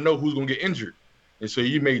you never know who's going to get injured, and so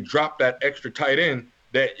you may drop that extra tight end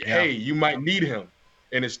that hey, you might need him,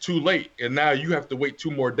 and it's too late, and now you have to wait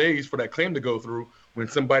 2 more days for that claim to go through when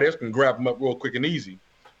somebody else can grab him up real quick and easy.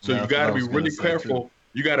 So you got to be really careful.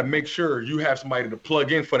 You got to make sure you have somebody to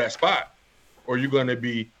plug in for that spot, or you're going to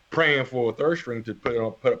be praying for a third string to put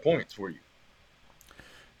up points for you.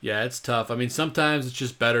 Yeah, it's tough. I mean, sometimes it's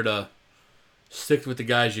just better to stick with the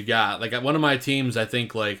guys you got. Like, at one of my teams, I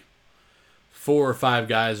think, 4 or 5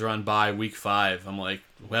 guys are on bye week 5. I'm like,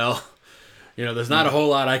 well, there's not a whole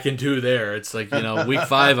lot I can do there. It's like, week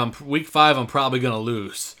 5, I'm probably going to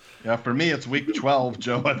lose. Yeah, for me, it's week 12,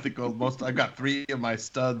 Joe. I think I've got 3 of my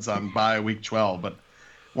studs on bye week 12. But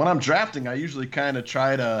when I'm drafting, I usually kind of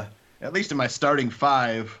try to, at least in my starting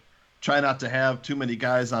 5, try not to have too many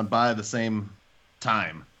guys on bye the same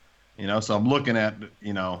time. So I'm looking at,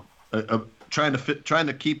 trying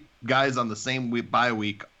to keep guys on the same bye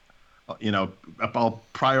week. I'll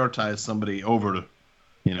prioritize somebody over,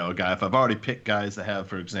 a guy. If I've already picked guys that have,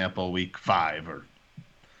 for example, week 5, or,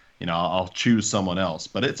 I'll choose someone else.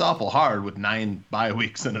 But it's awful hard with 9 bye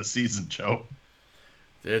weeks in a season, Joe.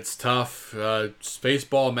 It's tough.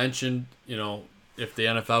 Spaceball mentioned, if the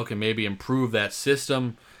NFL can maybe improve that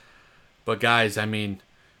system. But guys, I mean,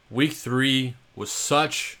 week 3 was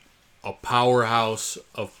such a powerhouse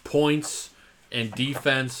of points and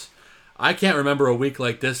defense. I can't remember a week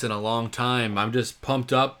like this in a long time. I'm just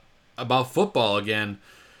pumped up about football again.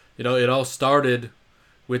 It all started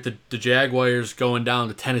with the Jaguars going down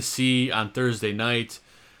to Tennessee on Thursday night.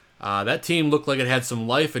 That team looked like it had some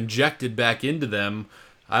life injected back into them.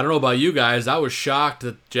 I don't know about you guys. I was shocked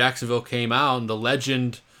that Jacksonville came out, and the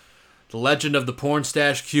legend of the porn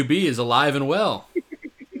stash QB is alive and well.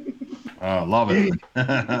 Oh, love it.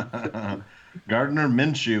 Gardner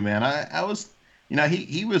Minshew, man. I was,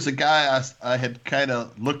 he was a guy I had kind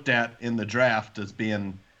of looked at in the draft as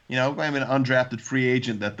being, an undrafted free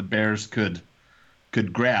agent that the Bears could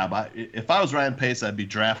grab. If I was Ryan Pace, I'd be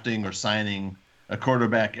drafting or signing a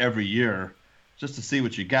quarterback every year just to see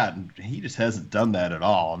what you got. And he just hasn't done that at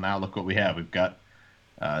all. Now look what we have. We've got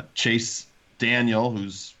Chase Daniel,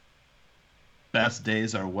 whose best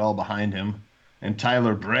days are well behind him, and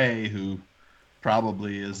Tyler Bray, who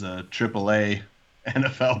probably is a AAA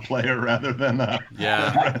NFL player rather than an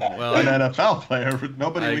NFL player.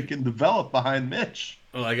 Nobody we can develop behind Mitch.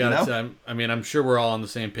 Well, I got to say, I'm sure we're all on the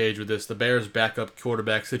same page with this. The Bears' backup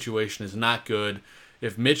quarterback situation is not good.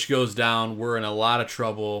 If Mitch goes down, we're in a lot of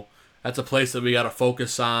trouble. That's a place that we got to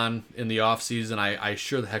focus on in the offseason. I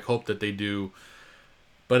sure the heck hope that they do.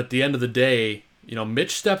 But at the end of the day,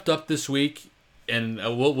 Mitch stepped up this week. And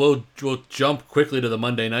we'll jump quickly to the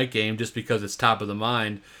Monday night game just because it's top of the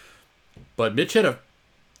mind. But Mitch had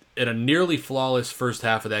a nearly flawless first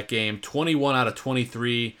half of that game, 21 out of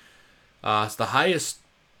 23. It's the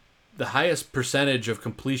highest percentage of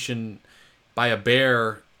completion by a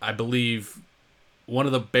Bear, I believe, one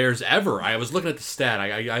of the Bears ever. I was looking at the stat.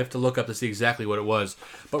 I have to look up to see exactly what it was.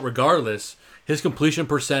 But regardless, his completion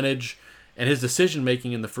percentage and his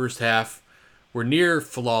decision-making in the first half were near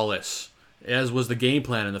flawless, as was the game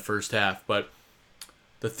plan in the first half. But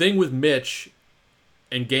the thing with Mitch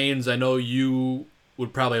and Gaines, I know you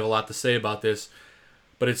would probably have a lot to say about this,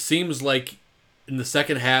 but it seems like in the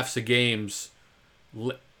second halves of games,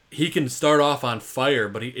 he can start off on fire,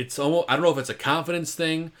 but it's almost, I don't know if it's a confidence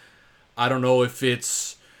thing. I don't know if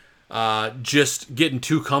it's just getting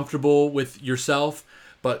too comfortable with yourself.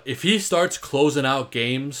 But if he starts closing out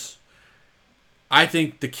games, I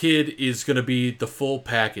think the kid is going to be the full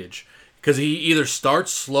package. Because he either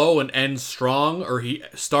starts slow and ends strong, or he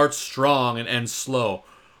starts strong and ends slow.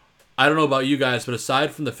 I don't know about you guys, but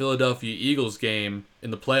aside from the Philadelphia Eagles game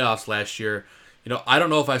in the playoffs last year, I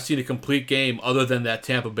don't know if I've seen a complete game other than that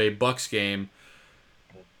Tampa Bay Bucks game.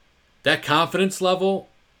 That confidence level,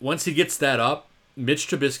 once he gets that up, Mitch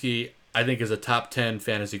Trubisky, I think is a top 10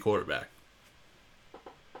 fantasy quarterback.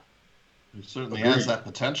 He certainly has that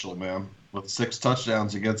potential, man, with 6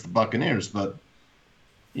 touchdowns against the Buccaneers. But,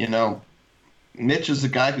 Mitch is a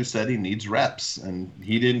guy who said he needs reps, and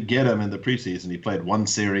he didn't get them in the preseason. He played 1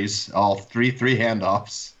 series, all three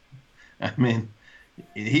handoffs. I mean,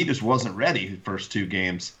 he just wasn't ready the first 2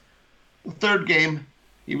 games. The 3rd game,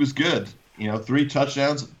 he was good. 3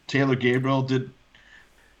 touchdowns. Taylor Gabriel did.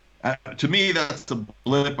 To me, that's a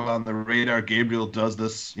blip on the radar. Gabriel does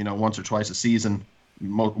this, once or twice a season,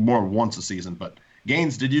 more once a season. But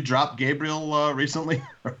Gaines, did you drop Gabriel recently?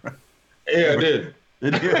 Yeah, I did.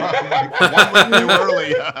 Did you? One was too early.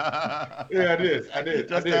 Yeah, I did.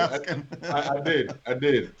 Just asking. I did. I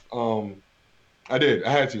did. I had to. I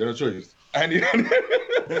had no choice. But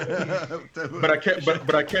I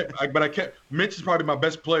kept. Mitch is probably my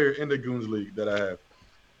best player in the Goons League that I have,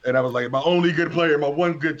 and I was like my only good player, my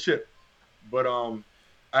one good chip. But I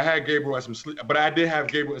had Gabriel at some sleep, but I did have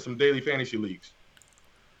Gabriel in some daily fantasy leagues.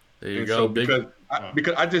 There you go. Because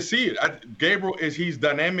I just see it. Gabriel he's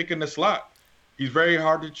dynamic in the slot. He's very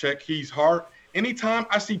hard to check. He's hard. Anytime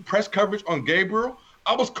I see press coverage on Gabriel,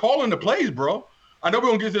 I was calling the plays, bro. I know we're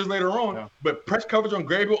going to get this later on, but press coverage on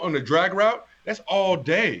Gabriel on the drag route, that's all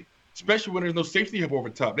day, especially when there's no safety help over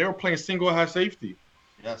top. They were playing single high safety.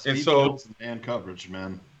 Yes, and so man coverage,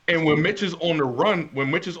 man. And when Mitch is on the run,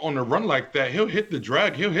 like that, he'll hit the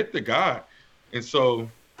drag, he'll hit the guy. And so,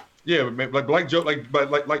 yeah, like Joe,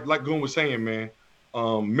 like Goon was saying, man,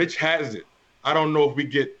 Mitch has it. I don't know if we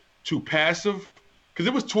get too passive, because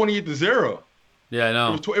it was 28-0. Yeah, I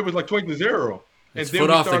know. It was like 20-0. It's and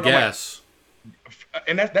foot off the gas.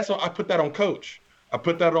 And that's what I put that on Coach. I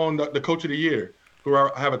put that on the Coach of the Year, who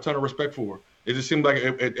I have a ton of respect for. It just seemed like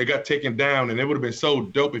it got taken down, and it would have been so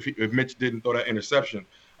dope if Mitch didn't throw that interception.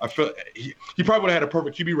 I feel he probably would have had a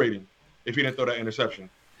perfect QB rating if he didn't throw that interception.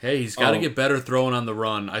 Hey, he's got to get better throwing on the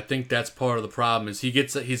run. I think that's part of the problem. Is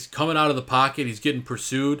he's coming out of the pocket, he's getting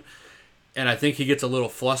pursued. And I think he gets a little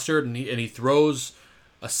flustered, and he throws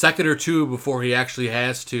a second or two before he actually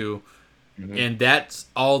has to. Mm-hmm. And that's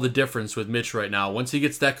all the difference with Mitch right now. Once he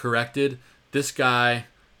gets that corrected, this guy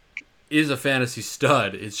is a fantasy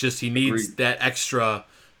stud. It's just he needs that extra,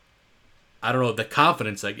 the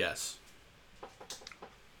confidence, I guess.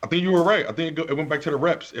 I think you were right. I think it went back to the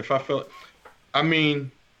reps. It's just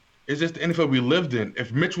the NFL we lived in.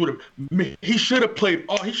 If Mitch he should have played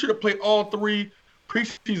all 3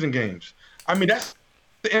 preseason games. That's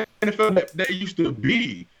the NFL that it used to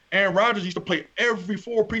be. Aaron Rodgers used to play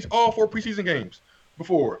all 4 preseason games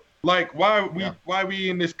before. Like, why we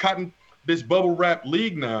in this bubble wrap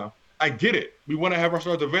league now? I get it. We want to have our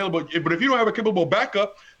stars available, but if you don't have a capable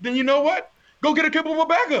backup, then you know what? Go get a capable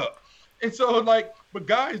backup. And so, but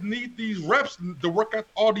guys need these reps to work out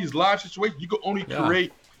all these live situations. You can only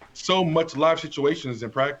create so much live situations in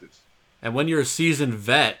practice. And when you're a seasoned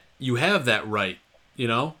vet, you have that right.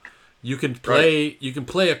 You can play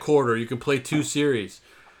a quarter, you can play 2 series.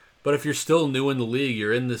 But if you're still new in the league,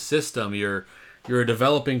 you're in the system, you're a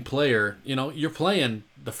developing player, you're playing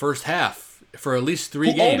the first half for at least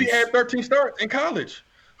 3 games. Who only had 13 starts in college.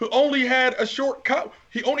 Who only had a short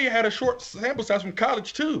sample size from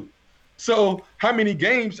college too. So how many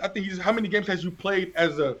games has you played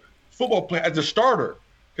as a football player, as a starter?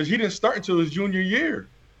 Because he didn't start until his junior year.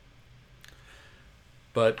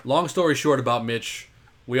 But long story short about Mitch,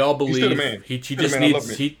 we all believe he just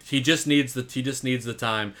needs the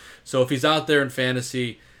time. So if he's out there in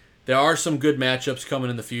fantasy, there are some good matchups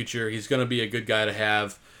coming in the future. He's going to be a good guy to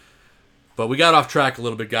have. But we got off track a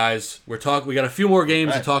little bit, guys. We got a few more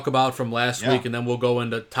games to talk about from last week, and then we'll go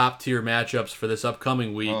into top tier matchups for this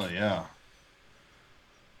upcoming week. Oh yeah.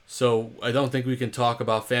 So I don't think we can talk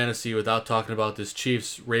about fantasy without talking about this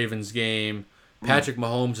Chiefs-Ravens game. Patrick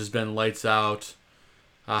Mahomes has been lights out.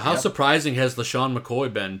 How surprising has LaShawn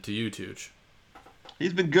McCoy been to you, Tooch?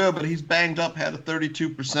 He's been good, but he's banged up, had a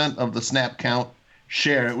 32% of the snap count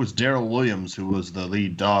share. It was Darrell Williams who was the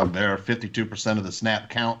lead dog there, 52% of the snap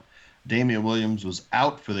count. Damian Williams was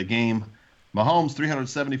out for the game. Mahomes,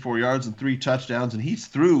 374 yards and 3 touchdowns, and he's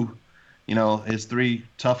through, his 3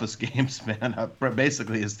 toughest games, man.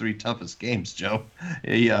 Basically his 3 toughest games, Joe.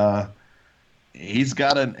 He's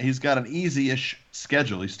got an easy-ish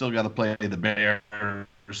schedule. He's still got to play the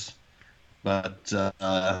Bears, but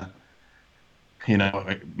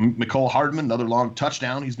Mecole Hardman, another long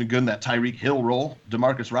touchdown. He's been good in that Tyreek Hill role.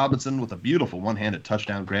 Demarcus Robinson with a beautiful one-handed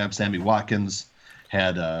touchdown grab. Sammy Watkins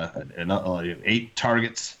had 8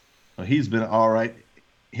 targets. So he's been all right.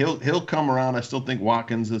 He'll come around. I still think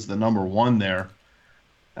Watkins is the number 1 there.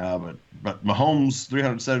 But Mahomes,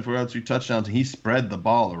 374 yards, 3 touchdowns, and he spread the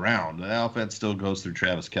ball around. The offense still goes through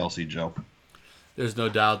Travis Kelce, Joe. There's no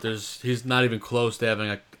doubt. He's not even close to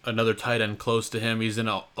having another tight end close to him. He's in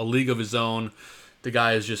a league of his own. The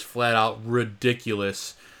guy is just flat out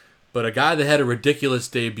ridiculous. But a guy that had a ridiculous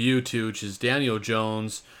debut, Tooch, is Daniel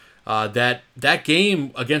Jones. That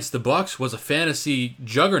game against the Bucs was a fantasy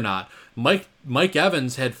juggernaut. Mike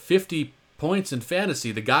Evans had 50 points in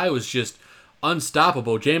fantasy. The guy was just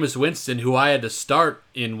unstoppable. Jameis Winston, who I had to start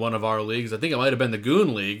in one of our leagues, I think it might have been the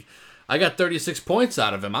Goon League, I got 36 points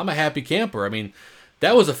out of him. I'm a happy camper. I mean,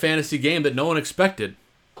 that was a fantasy game that no one expected.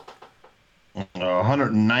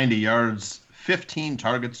 190 yards, 15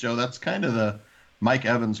 targets, Joe. That's kind of the Mike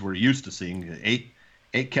Evans we're used to seeing. Eight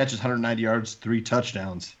catches, 190 yards, 3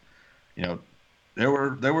 touchdowns. You know,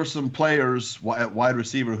 there were some players at wide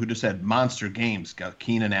receiver who just had monster games. Got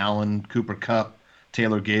Keenan Allen, Cooper Kupp,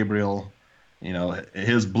 Taylor Gabriel. You know,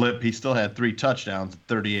 his blip, he still had 3 touchdowns,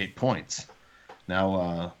 38 points.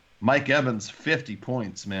 Now, Mike Evans, 50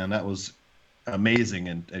 points, man. That was amazing.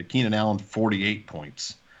 And Keenan Allen, 48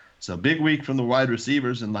 points. So big week from the wide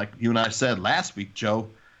receivers. And like you and I said last week, Joe,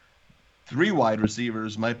 3 wide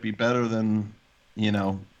receivers might be better than, you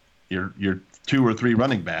know, your 2 or 3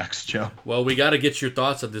 running backs, Joe. Well, we got to get your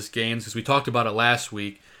thoughts of this game because we talked about it last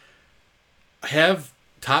week. Have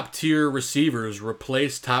top-tier receivers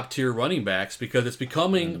replace top-tier running backs because it's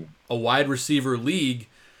becoming a wide receiver league.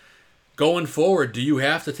 Going forward, do you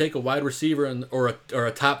have to take a wide receiver or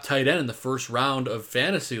a top tight end in the first round of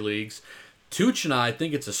fantasy leagues? Tooch and I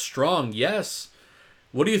think it's a strong yes.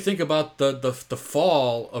 What do you think about the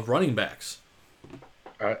fall of running backs?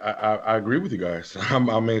 I agree with you guys.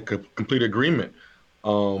 I'm in complete agreement.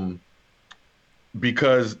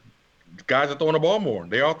 Because guys are throwing the ball more.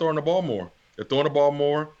 They are throwing the ball more. They're throwing the ball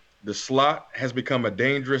more. The slot has become a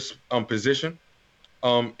dangerous position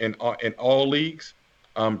in all leagues.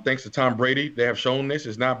 Thanks to Tom Brady, they have shown this.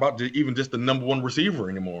 It's not about even just the number 1 receiver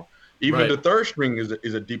anymore. Even the third string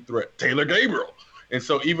is a deep threat, Taylor Gabriel. And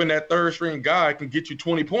so even that third string guy can get you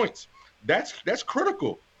 20 points. That's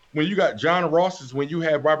critical. When you got John Rosses, when you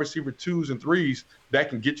have wide receiver 2s and 3s that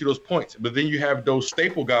can get you those points. But then you have those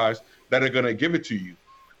staple guys that are going to give it to you.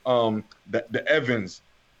 The Evans.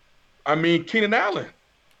 I mean, Keenan Allen.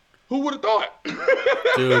 Who would have thought?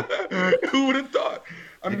 Dude. Who would have thought?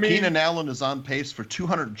 I mean, Keenan Allen is on pace for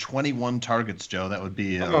 221 targets, Joe. That would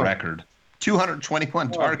be a record.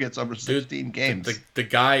 221 targets over 16 games. The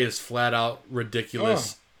guy is flat out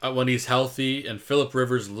ridiculous when he's healthy, and Phillip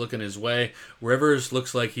Rivers looking his way. Rivers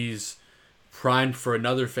looks like he's primed for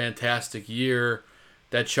another fantastic year.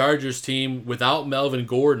 That Chargers team without Melvin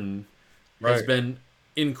Gordon has been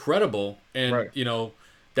incredible, and you know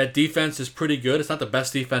that defense is pretty good. It's not the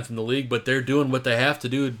best defense in the league, but they're doing what they have to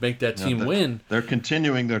do to make that team win. They're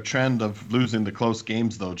continuing their trend of losing the close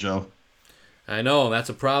games, though, Joe. I know, that's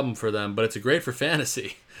a problem for them, but it's great for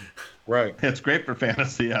fantasy. Right. It's great for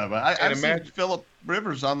fantasy, yeah. But I've seen Phillip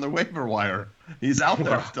Rivers on the waiver wire. He's out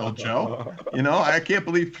there still, Joe. You know, I can't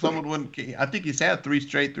believe someone wouldn't. I think he's had 3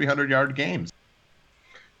 straight 300-yard games.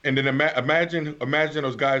 And then imagine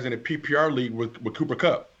those guys in a PPR league with Cooper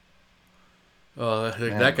Kupp. Oh,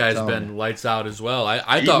 that guy's been lights out as well.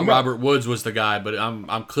 I thought Robert Woods was the guy, but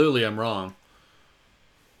I'm clearly wrong.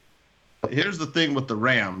 Here's the thing with the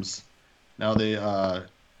Rams. Now the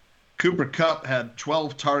Cooper Kupp had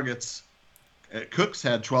 12 targets. Cooks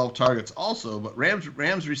had 12 targets also, but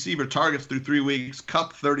Rams receiver targets through 3 weeks.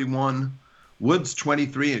 Kupp 31, Woods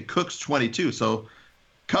 23, and Cooks 22. So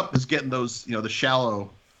Kupp is getting those, you know, the shallow,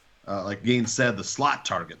 like Gaines said, the slot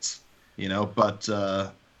targets. You know, but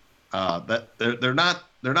that they're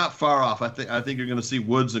not far off. I think you're going to see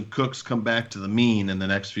Woods and Cooks come back to the mean in the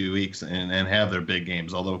next few weeks and have their big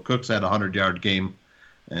games. Although Cooks had a 100-yard game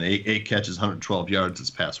and 8 catches, 112 yards this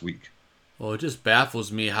past week. Well, it just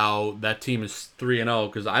baffles me how that team is 3-0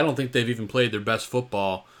 because I don't think they've even played their best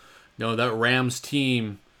football. You know, that Rams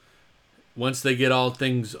team, once they get all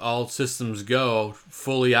systems go,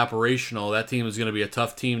 fully operational, that team is going to be a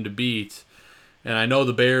tough team to beat. And I know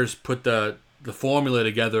the Bears put the formula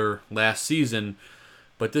together last season,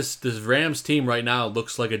 but this Rams team right now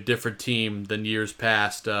looks like a different team than years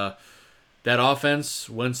past. That offense,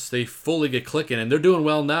 once they fully get clicking, and they're doing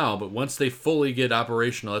well now, but once they fully get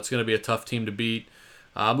operational, it's going to be a tough team to beat.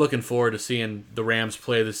 I'm looking forward to seeing the Rams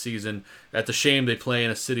play this season. That's a shame they play in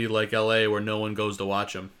a city like LA where no one goes to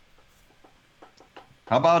watch them.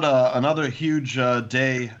 How about another huge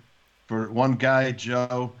day for one guy,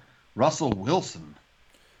 Joe? Russell Wilson.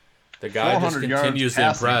 The guy just continues to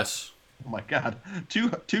impress. Oh, my God.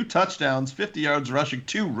 Two touchdowns, 50 yards rushing,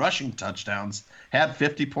 2 rushing touchdowns. Had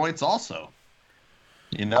 50 points also.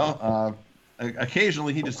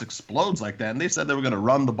 Occasionally he just explodes like that. And they said they were going to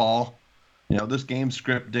run the ball. This game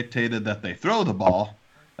script dictated that they throw the ball.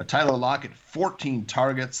 Tyler Lockett, 14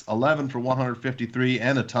 targets, 11 for 153,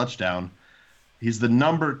 and a touchdown. He's the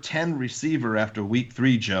number 10 receiver after week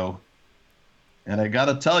 3, Joe. And I got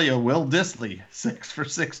to tell you, Will Dissly, 6 for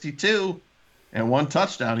 62 and 1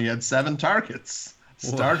 touchdown. He had 7 targets.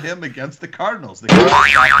 Start him against the Cardinals.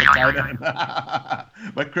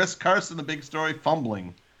 But Chris Carson, the big story,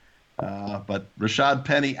 fumbling. But Rashad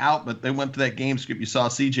Penny out, but they went to that game script. You saw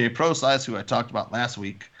CJ Prosise, who I talked about last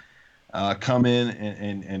week, come in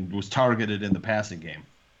and was targeted in the passing game.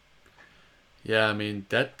 Yeah, I mean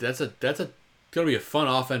that's gonna be a fun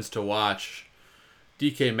offense to watch.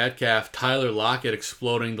 DK Metcalf, Tyler Lockett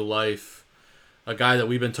exploding to life, a guy that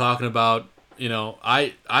we've been talking about.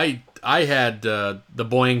 I had the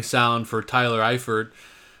boing sound for Tyler Eifert.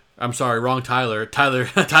 I'm sorry, wrong Tyler. Tyler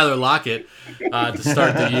Lockett to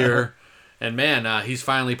start the year, and man, he's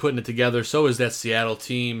finally putting it together. So is that Seattle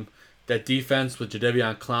team. That defense with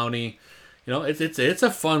Jadeveon Clowney, it's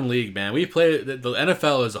a fun league, man. We play the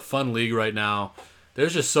NFL is a fun league right now.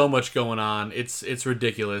 There's just so much going on. It's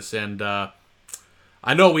ridiculous, and I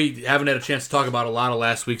know we haven't had a chance to talk about a lot of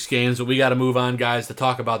last week's games, but we got to move on, guys, to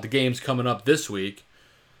talk about the games coming up this week.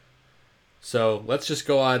 So let's just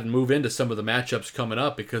go out and move into some of the matchups coming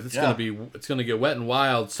up because it's gonna get wet and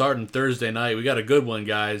wild starting Thursday night. We got a good one,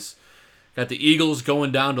 guys. Got the Eagles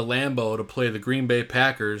going down to Lambeau to play the Green Bay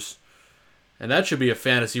Packers. And that should be a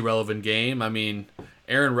fantasy-relevant game. I mean,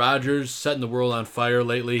 Aaron Rodgers setting the world on fire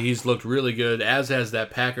lately. He's looked really good, as has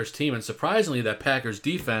that Packers team, and surprisingly, that Packers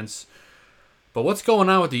defense. But what's going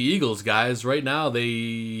on with the Eagles, guys? Right now,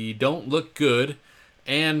 they don't look good,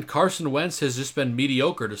 and Carson Wentz has just been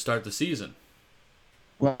mediocre to start the season.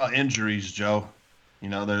 Well, injuries, Joe.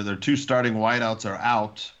 Their 2 starting wideouts are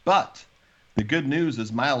out, but the good news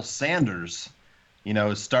is Miles Sanders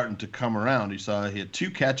is starting to come around. You saw he had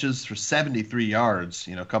 2 catches for 73 yards,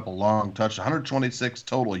 a couple long touches, 126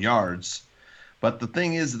 total yards. But the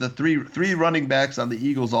thing is, the three running backs on the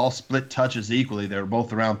Eagles all split touches equally. They were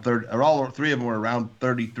both around 30, or all 3 of them were around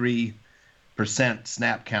 33%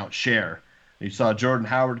 snap count share. You saw Jordan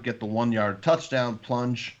Howard get the 1-yard touchdown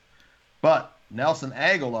plunge, but Nelson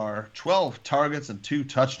Aguilar, 12 targets and 2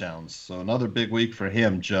 touchdowns. So another big week for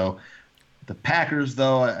him, Joe. The Packers,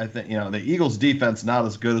 though, I think, the Eagles' defense not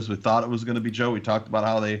as good as we thought it was going to be, Joe. We talked about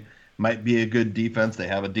how they might be a good defense. They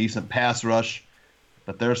have a decent pass rush,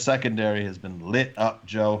 but their secondary has been lit up,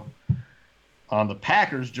 Joe. On the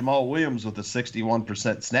Packers, Jamal Williams with a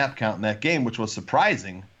 61% snap count in that game, which was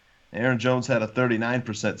surprising. Aaron Jones had a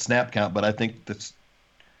 39% snap count, but I think this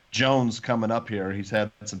Jones coming up here, he's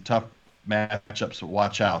had some tough matchups to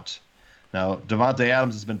watch out. Now, Devontae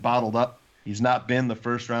Adams has been bottled up. He's not been the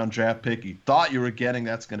first-round draft pick you thought you were getting.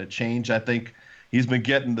 That's going to change. I think he's been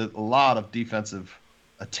getting a lot of defensive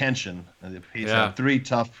attention. He's had three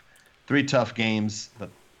tough games, but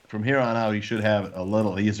from here on out, he should have a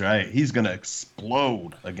little easier. He's going to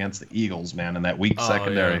explode against the Eagles, man, in that weak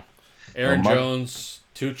secondary. Yeah. Aaron Jones,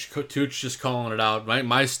 Tooch just calling it out.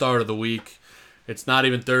 My start of the week. It's not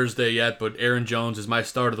even Thursday yet, but Aaron Jones is my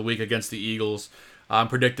start of the week against the Eagles. I'm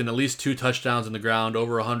predicting at least 2 touchdowns on the ground,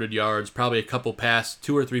 over 100 yards, probably a couple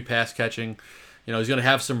 2 or 3 pass catching. He's going to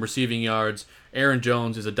have some receiving yards. Aaron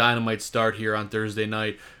Jones is a dynamite start here on Thursday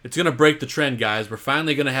night. It's going to break the trend, guys. We're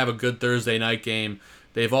finally going to have a good Thursday night game.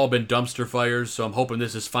 They've all been dumpster fires, so I'm hoping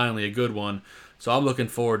this is finally a good one. So I'm looking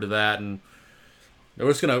forward to that. And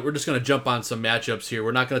we're just gonna jump on some matchups here.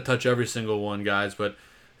 We're not going to touch every single one, guys, but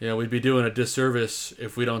we'd be doing a disservice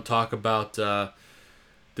if we don't talk about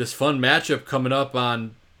this fun matchup coming up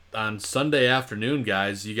on Sunday afternoon,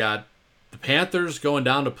 guys. You got the Panthers going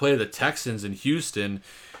down to play the Texans in Houston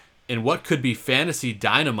in what could be fantasy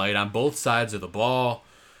dynamite on both sides of the ball.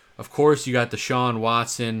 Of course, you got Deshaun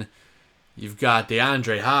Watson. You've got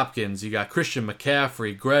DeAndre Hopkins. You got Christian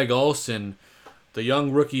McCaffrey, Greg Olsen, the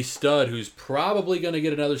young rookie stud who's probably going to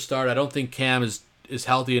get another start. I don't think Cam is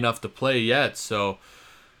healthy enough to play yet. So,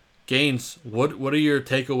 Gaines, what are your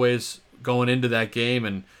takeaways going into that game,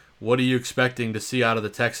 and what are you expecting to see out of the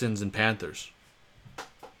Texans and Panthers?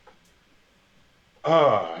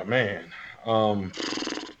 Oh, man.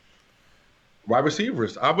 Wide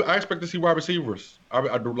receivers. I expect to see wide receivers. I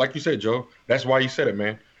like you said, Joe. That's why you said it,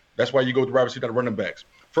 man. That's why you go with the wide receiver, running backs.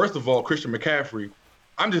 First of all, Christian McCaffrey,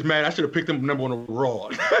 I'm just mad. I should have picked him number 1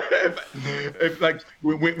 overall.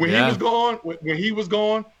 When he was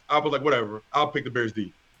gone, I was like, whatever. I'll pick the Bears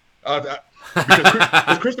D.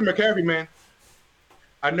 Because Christian McCaffrey, man,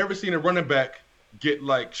 I've never seen a running back get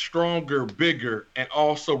stronger, bigger, and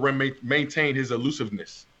also maintain his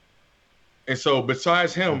elusiveness. And so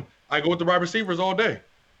besides him, I go with the wide receivers all day.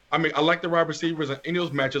 I mean, I like the wide receivers in any of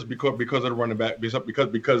those matchups because of the running back, because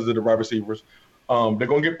of the wide receivers. They're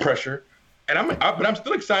gonna get pressure, and but I'm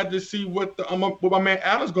still excited to see what my man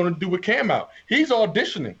Allen's gonna do with Cam out. He's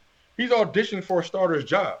auditioning. He's auditioning for a starter's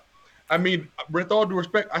job. I mean, with all due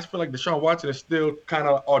respect, I feel like Deshaun Watson is still kind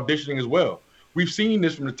of auditioning as well. We've seen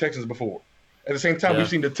this from the Texans before. At the same time, we've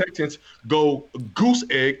seen the Texans go goose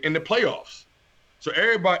egg in the playoffs. So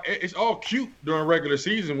everybody, it's all cute during regular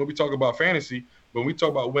season when we talk about fantasy. But when we talk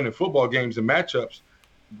about winning football games and matchups,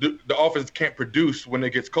 the offense can't produce when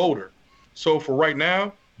it gets colder. So for right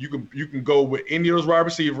now, you can go with any of those wide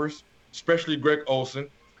receivers, especially Greg Olsen.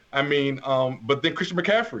 I mean, but then Christian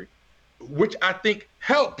McCaffrey, which I think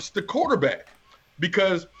helps the quarterback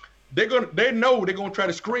because they know they're gonna try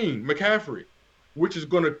to screen McCaffrey, which is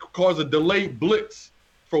gonna cause a delayed blitz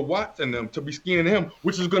for Watts and them to be scheming him,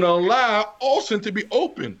 which is gonna allow Olsen to be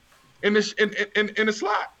open in the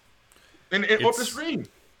slot and off the screen.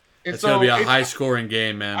 And it's gonna be a high scoring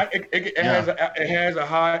game, man. It has a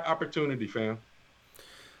high opportunity, fam.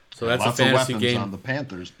 So that's lots a fantasy of weapons game on the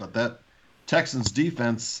Panthers, but that Texans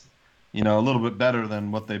defense, a little bit better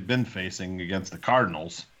than what they've been facing against the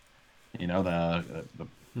Cardinals. The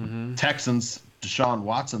Texans, Deshaun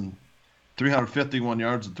Watson, 351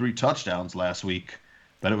 yards and 3 touchdowns last week,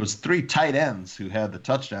 but it was 3 tight ends who had the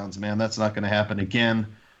touchdowns. Man, that's not going to happen again.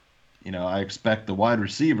 I expect the wide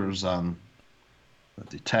receivers on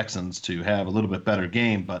the Texans to have a little bit better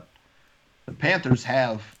game, but the Panthers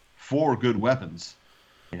have 4 good weapons.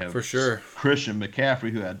 For sure. Christian McCaffrey,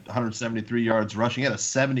 who had 173 yards rushing. He had a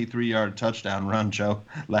 73-yard touchdown run, Joe,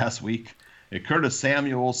 last week. Curtis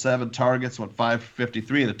Samuel, 7 targets, went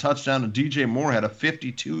 553 and a touchdown. And DJ Moore had a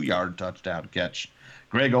 52-yard touchdown catch.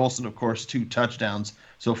 Greg Olsen, of course, 2 touchdowns.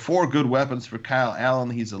 So 4 good weapons for Kyle Allen.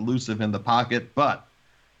 He's elusive in the pocket, but,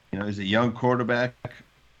 he's a young quarterback.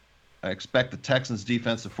 I expect the Texans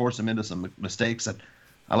defense to force him into some mistakes. And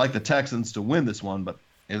I like the Texans to win this one, but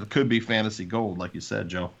it could be fantasy gold, like you said,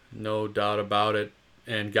 Joe. No doubt about it.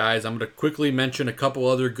 And guys, I'm going to quickly mention a couple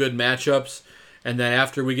other good matchups. And then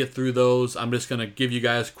after we get through those, I'm just going to give you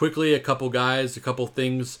guys quickly a couple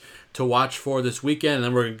things to watch for this weekend. And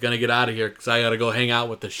then we're going to get out of here because I got to go hang out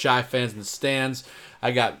with the Shy fans in the stands.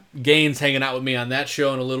 I got Gaines hanging out with me on that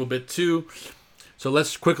show in a little bit too. So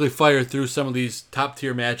let's quickly fire through some of these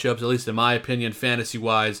top-tier matchups, at least in my opinion,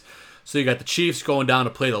 fantasy-wise. So you got the Chiefs going down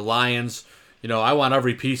to play the Lions. I want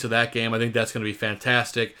every piece of that game. I think that's going to be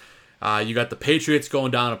fantastic. You got the Patriots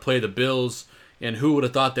going down to play the Bills. And who would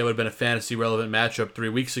have thought that would have been a fantasy-relevant matchup 3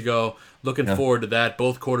 weeks ago? Looking forward to that.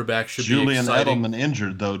 Both quarterbacks should be exciting. Julian Edelman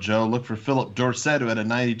injured, though, Joe. Look for Philip Dorsett, who had a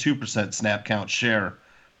 92% snap count share,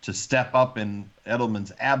 to step up in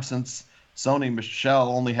Edelman's absence. Sony Michel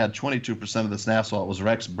only had 22% of the snaps while it was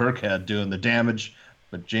Rex Burkhead doing the damage.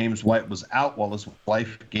 But James White was out while his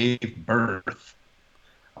wife gave birth.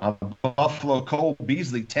 Buffalo, Cole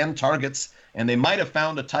Beasley, 10 targets. And they might have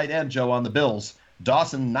found a tight end, Joe, on the Bills.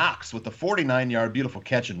 Dawson Knox with the 49-yard beautiful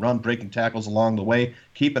catch and run, breaking tackles along the way.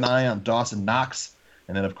 Keep an eye on Dawson Knox.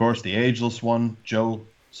 And then, of course, the ageless one, Joe's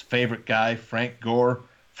favorite guy, Frank Gore,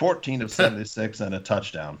 14 of 76 and a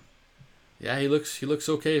touchdown. Yeah, he looks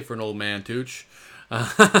okay for an old man, Tooch.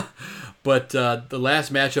 But the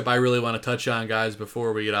last matchup I really want to touch on, guys,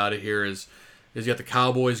 before we get out of here is you got the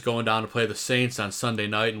Cowboys going down to play the Saints on Sunday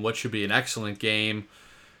night in what should be an excellent game.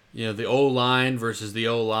 The O-line versus the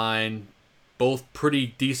O-line. Both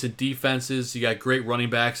pretty decent defenses. You got great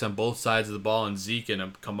running backs on both sides of the ball in Zeke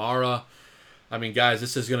and Kamara. I mean, guys,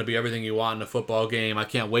 this is going to be everything you want in a football game. I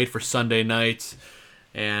can't wait for Sunday night.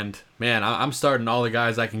 And, man, I'm starting all the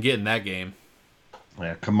guys I can get in that game.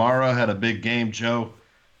 Yeah, Kamara had a big game, Joe.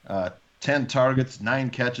 10 targets,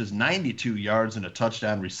 9 catches, 92 yards, and a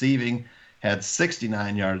touchdown receiving. Had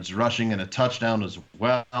 69 yards rushing and a touchdown as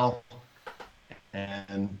well.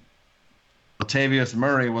 And Latavius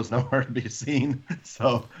Murray was nowhere to be seen,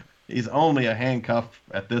 so he's only a handcuff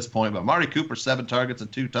at this point. But Marty Cooper, 7 targets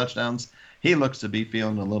and 2 touchdowns. He looks to be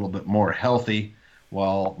feeling a little bit more healthy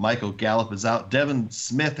while Michael Gallup is out. Devin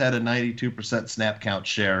Smith had a 92% snap count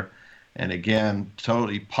share. And again,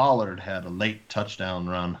 Tony Pollard had a late touchdown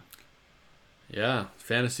run. Yeah,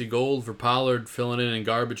 fantasy gold for Pollard filling in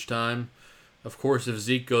garbage time. Of course, if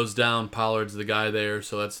Zeke goes down, Pollard's the guy there,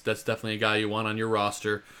 so that's definitely a guy you want on your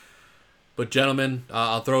roster. But gentlemen,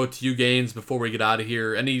 I'll throw it to you, Gaines, before we get out of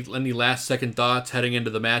here. Any last second thoughts heading into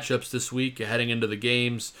the matchups this week, heading into the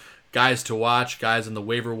games, guys to watch, guys on the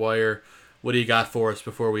waiver wire? What do you got for us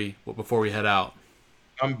before we head out?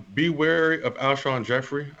 Be wary of Alshon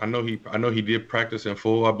Jeffrey. I know he did practice in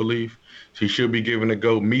full, I believe. He should be given a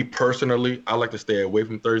go. Me personally, I like to stay away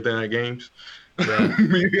from Thursday night games. Yeah.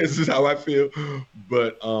 This is how I feel.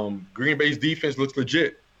 But Green Bay's defense looks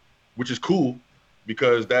legit, which is cool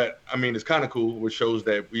because it's kind of cool, which shows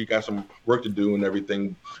that we got some work to do and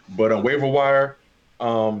everything. But on waiver wire, we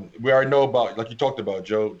already know about, like you talked about,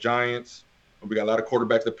 Joe, Giants. We got a lot of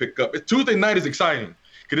quarterbacks to pick up. Tuesday night is exciting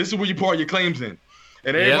because this is where you pour your claims in.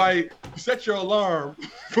 And everybody set your alarm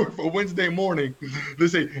for Wednesday morning. They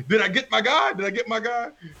say, did I get my guy? Did I get my guy?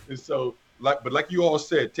 And so, like you all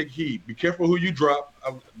said, take heed. Be careful who you drop.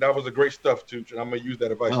 That was a great stuff, Tooch, and I'm going to use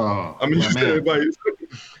that advice.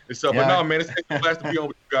 And so, but no, man, it's a blast to be on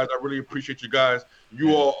with you guys. I really appreciate you guys.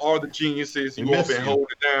 You all are the geniuses. You all been holding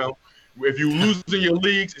it down. If you lose in your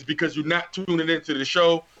leagues, it's because you're not tuning into the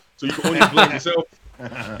show. So you can only blame yourself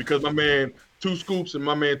because my man Two Scoops and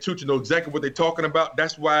my man Tooch know exactly what they're talking about.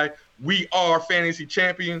 That's why we are fantasy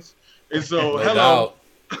champions. And so, hello.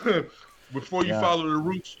 Before you follow the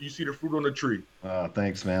roots, you see the fruit on the tree.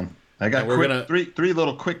 Thanks, man. I got three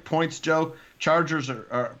little quick points, Joe. Chargers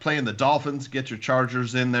are playing the Dolphins. Get your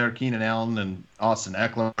Chargers in there, Keenan Allen and Austin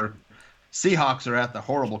Eckler. Seahawks are at the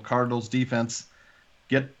horrible Cardinals defense.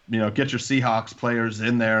 Get your Seahawks players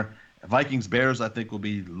in there. Vikings Bears, I think, will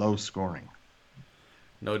be low scoring.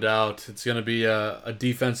 No doubt. It's going to be a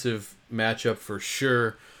defensive matchup for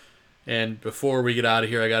sure. And before we get out of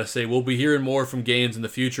here, I got to say, we'll be hearing more from Gaines in the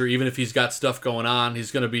future. Even if he's got stuff going on,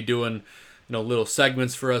 he's going to be doing little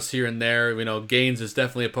segments for us here and there. Gaines is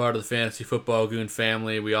definitely a part of the Fantasy Football Goon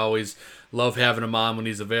family. We always love having him on when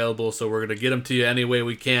he's available, so we're going to get him to you any way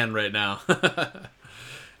we can right now.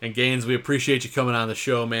 And Gaines, we appreciate you coming on the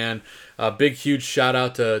show, man. Big, huge shout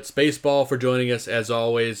out to Spaceball for joining us as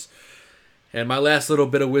always. And my last little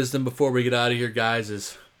bit of wisdom before we get out of here, guys,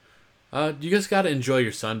 is you just got to enjoy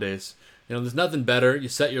your Sundays. There's nothing better. You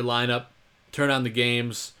set your lineup, turn on the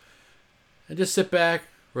games, and just sit back,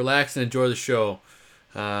 relax, and enjoy the show.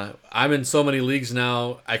 I'm in so many leagues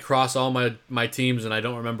now. I cross all my teams, and I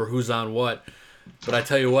don't remember who's on what. But I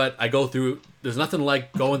tell you what, there's nothing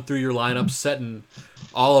like going through your lineup, setting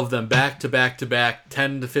all of them back to back to back,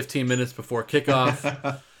 10 to 15 minutes before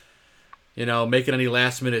kickoff. Making any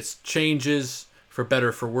last minute changes for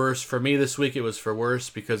better, for worse. For me this week, it was for worse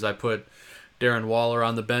because I put Darren Waller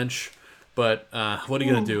on the bench. But what are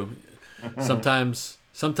you gonna do? Sometimes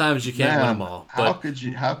you can't win them all. But how could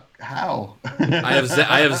you? How? I have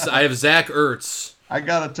Zach Ertz. I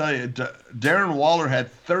gotta tell you, Darren Waller had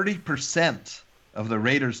 30% of the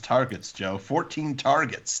Raiders' targets. Joe, 14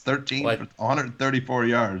 targets, 13 for 134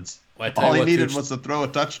 yards. All he needed was to throw a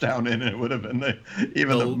touchdown in, and it would have been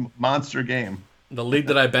the monster game. The league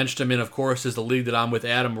that I benched him in, of course, is the league that I'm with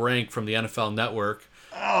Adam Rank from the NFL Network,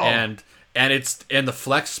 and the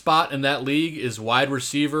flex spot in that league is wide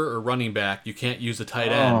receiver or running back. You can't use a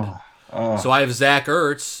tight end. So I have Zach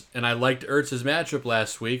Ertz, and I liked Ertz's matchup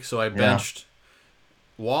last week, so I benched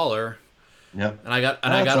Waller. Yep. And I got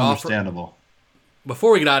understandable.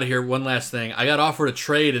 Before we get out of here, one last thing. I got offered a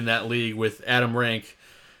trade in that league with Adam Rank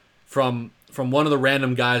from one of the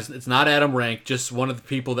random guys. It's not Adam Rank, just one of the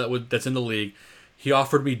people that's in the league. He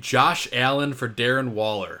offered me Josh Allen for Darren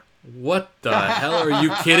Waller. What the hell? Are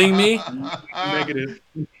you kidding me? Negative.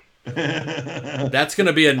 That's going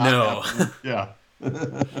to be a no. Yeah.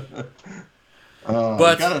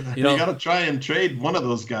 But you gotta try and trade one of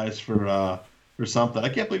those guys for something. I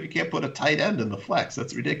can't believe you can't put a tight end in the flex.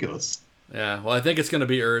 That's ridiculous. Yeah, well, I think it's going to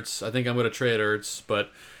be Ertz. I think I'm going to trade Ertz,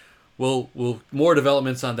 but we'll more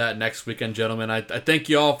developments on that next weekend, gentlemen. I thank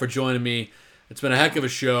you all for joining me. It's been a heck of a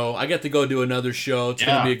show. I get to go do another show. It's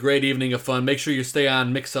going to be a great evening of fun. Make sure you stay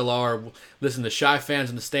on MixLR. Listen to Shy Fans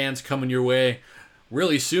in the Stands coming your way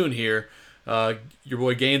really soon here. Your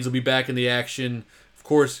boy Gaines will be back in the action. Of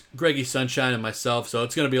course, Greggy Sunshine and myself. So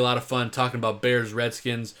it's going to be a lot of fun talking about Bears,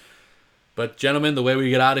 Redskins. But, gentlemen, the way we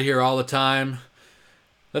get out of here all the time,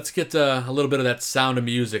 let's get a little bit of that sound of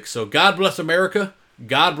music. So God bless America.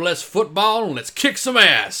 God bless football. And let's kick some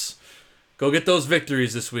ass. Go get those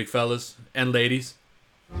victories this week, fellas and ladies.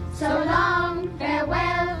 So long,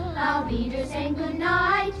 farewell, I'll be there saying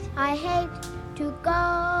goodnight. I hate to go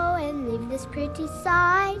and leave this pretty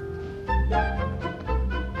sight.